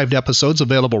archived episodes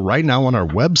available right now on our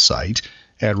website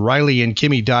at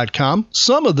rileyandkimmy.com.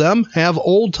 Some of them have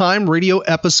old-time radio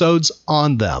episodes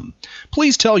on them.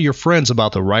 Please tell your friends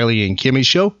about the Riley and Kimmy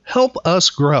Show. Help us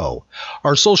grow.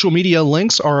 Our social media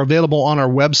links are available on our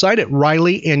website at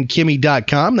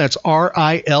rileyandkimmy.com. That's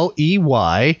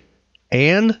R-I-L-E-Y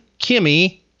and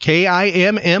Kimmy,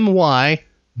 KIMMY.com.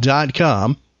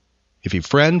 If you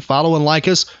friend, follow, and like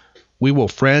us, we will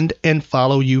friend and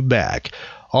follow you back.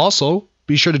 Also,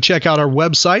 be sure to check out our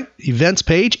website, events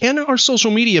page, and our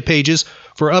social media pages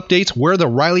for updates where the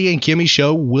Riley and Kimmy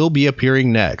Show will be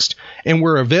appearing next. And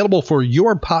we're available for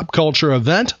your pop culture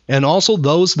event and also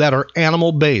those that are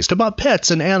animal-based, about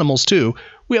pets and animals too.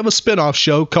 We have a spin-off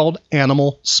show called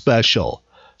Animal Special.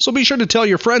 So be sure to tell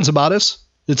your friends about us.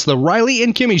 It's the Riley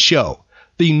and Kimmy Show,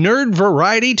 the nerd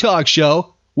variety talk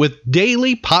show with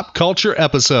daily pop culture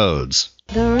episodes.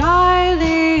 The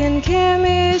Riley and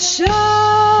Kimmy Show.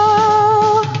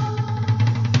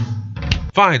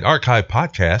 Find archive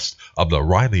podcasts of The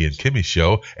Riley and Kimmy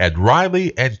Show at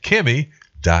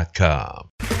rileyandkimmy.com.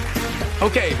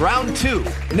 Okay, round 2.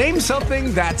 Name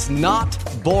something that's not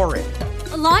boring.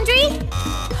 A laundry?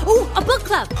 Ooh, a book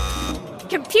club.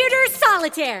 Computer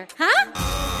solitaire, huh?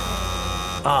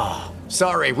 Ah,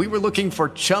 Sorry, we were looking for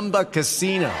Chumba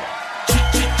Casino.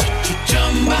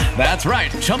 That's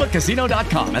right.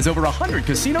 ChumbaCasino.com has over 100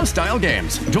 casino-style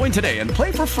games. Join today and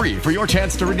play for free for your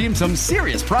chance to redeem some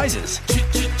serious prizes.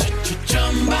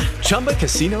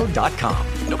 ChumbaCasino.com.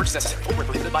 No purchase necessary. Void where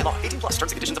prohibited by law. 18+ terms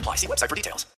and conditions apply. See website for details.